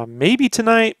 Maybe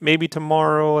tonight, maybe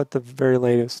tomorrow at the very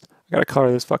latest. I gotta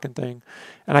color this fucking thing,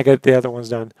 and I get the other ones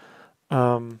done.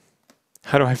 How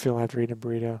do I feel after eating a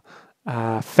burrito?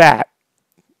 Fat.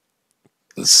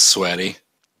 It's sweaty.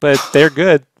 But they're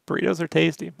good. Burritos are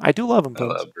tasty. I do love them. I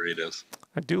love burritos.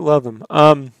 I do love them.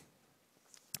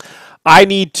 I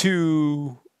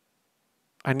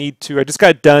just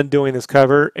got done doing this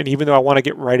cover, and even though I want to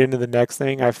get right into the next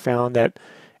thing, I found that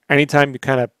anytime you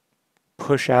kind of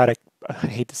push out I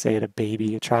hate to say it, a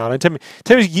baby, a child.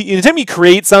 Anytime you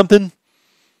create something,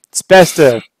 it's best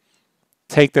to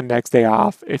take the next day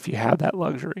off if you have that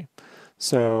luxury.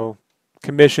 So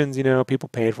commissions, you know, people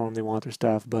paid for them, they want their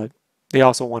stuff, but they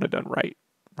also want it done right.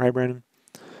 Right, Brandon?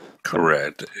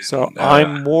 Correct. So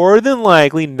I'm more than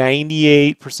likely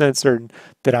 98% certain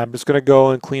that I'm just going to go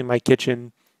and clean my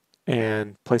kitchen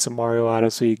and play some Mario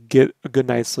Odyssey, you get a good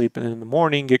night's sleep, and then in the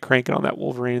morning get cranking on that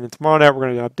Wolverine. And then tomorrow night we're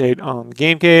going to update on the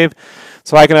Game Cave,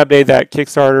 so I can update that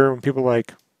Kickstarter when people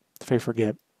like, if they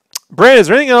forget. Brandon, is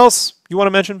there anything else you want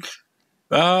to mention?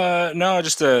 No,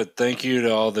 just a thank you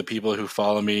to all the people who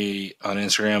follow me on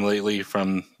Instagram lately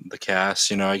from the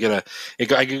cast. You know,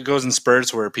 it goes in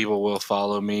spurts where people will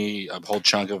follow me, a whole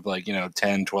chunk of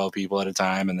 10, 12 people at a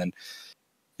time, and then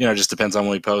it just depends on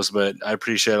when we post, but I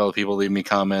appreciate all the people leaving me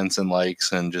comments and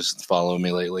likes and just follow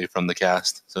me lately from the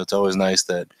cast. So it's always nice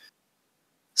that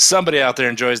somebody out there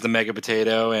enjoys the Mega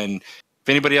Potato. And if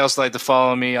anybody else would like to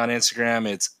follow me on Instagram,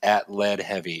 it's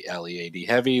 @LeadHeavy, LEAD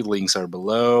Heavy. Links are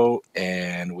below,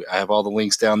 and I have all the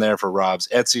links down there for Rob's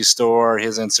Etsy store,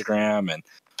 his Instagram, and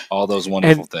all those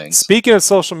wonderful things. Speaking of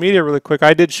social media, really quick,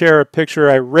 I did share a picture.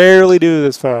 I rarely do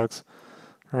this, folks.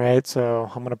 All right,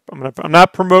 so I'm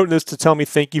not promoting this to tell me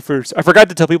thank you for. I forgot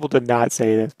to tell people to not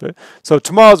say this, but so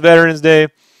tomorrow's Veterans Day,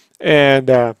 and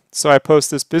so I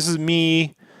post this. This is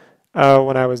me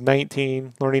when I was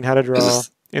 19, learning how to draw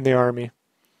in the Army.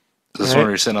 Is this one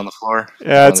where you're sitting on the floor?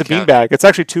 Yeah, it's a beanbag. It's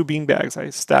actually 2 beanbags. I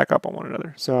stack up on one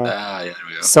another. So yeah, there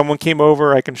we go. Someone came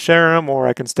over, I can share them, or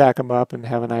I can stack them up and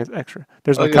have a nice extra.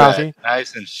 There's Look my coffee. That.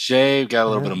 Nice and shaved, got a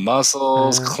little bit of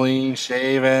muscles, clean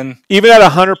shaven. Even at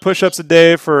 100 push-ups a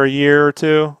day for a year or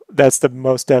two, that's the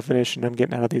most definition I'm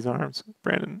getting out of these arms,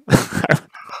 Brandon.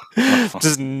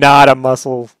 Just not a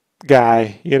muscle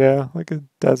guy, you know? Like it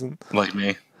doesn't. Like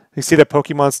me. You see that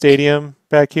Pokemon Stadium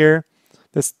back here?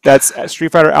 That's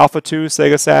Street Fighter Alpha 2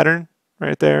 Sega Saturn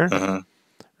right there. Uh-huh.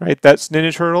 Right, that's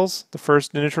Ninja Turtles, the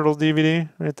first Ninja Turtles DVD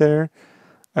right there.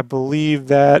 I believe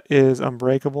that is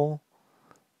Unbreakable.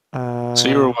 So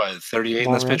you were what, 38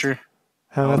 in this picture?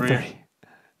 How about 30?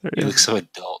 You look so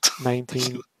adult.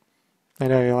 19. I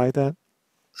know, you like that?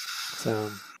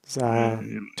 So,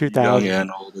 2000. Young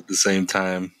and old at the same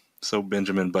time. So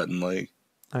Benjamin Button-like.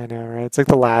 I know, right? It's like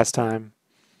the last time.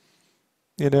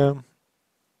 You know?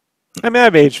 I mean,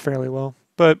 I've aged fairly well,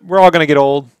 but we're all going to get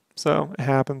old, so it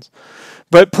happens.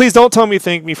 But please don't tell me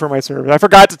thank me for my service. I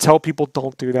forgot to tell people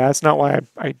don't do that. That's not why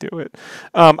I do it.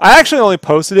 I actually only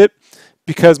posted it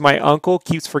because my uncle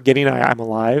keeps forgetting I'm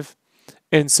alive.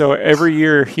 And so every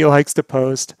year he likes to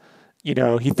post, he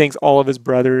thanks all of his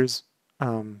brothers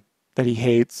that he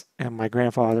hates and my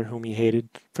grandfather whom he hated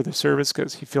for the service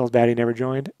because he feels bad he never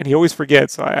joined. And he always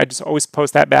forgets. So I just always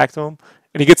post that back to him.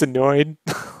 And he gets annoyed.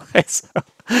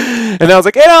 And I was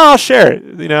like, I'll share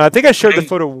it. I think I shared the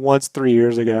photo once 3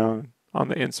 years ago on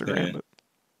the Instagram. But.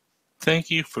 Thank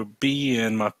you for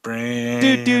being my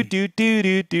friend. Do.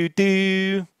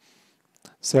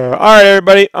 So, all right,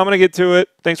 everybody, I'm going to get to it.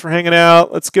 Thanks for hanging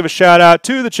out. Let's give a shout out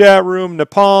to the chat room.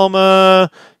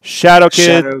 Napalma, Shadow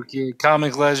Kid,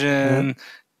 Comic Legend,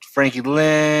 Frankie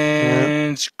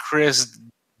Lynch, Chris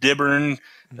Dibburn,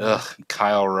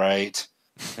 Kyle Wright,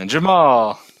 and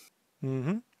Jamal.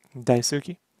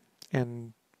 Daisuke.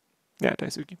 And,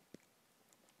 Daisuke.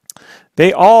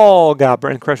 They all got,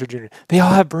 and Crusher Jr., they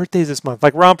all have birthdays this month,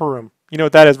 like Romper Room. You know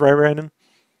what that is, right, Brandon?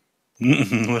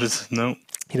 What is it? No.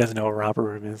 He doesn't know what Romper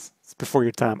Room is. It's before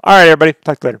your time. All right, everybody.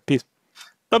 Talk to you later. Peace.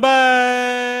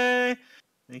 Bye-bye.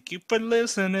 Thank you for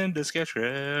listening to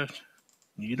SketchCraft.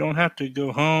 You don't have to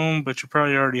go home, but you're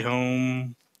probably already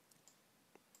home.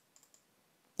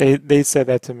 They said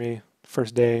that to me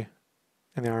first day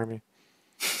in the Army.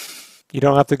 You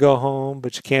don't have to go home,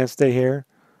 but you can't stay here.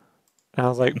 And I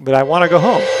was like, but I want to go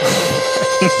home.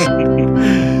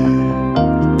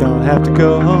 You don't have to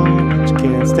go home, but you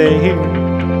can't stay here.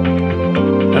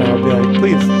 And I'd be like,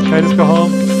 please, can I just go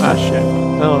home? Ah, shit.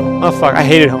 Oh, fuck. I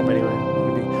hated home anyway.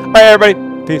 All right,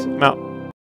 everybody. Peace. I'm out.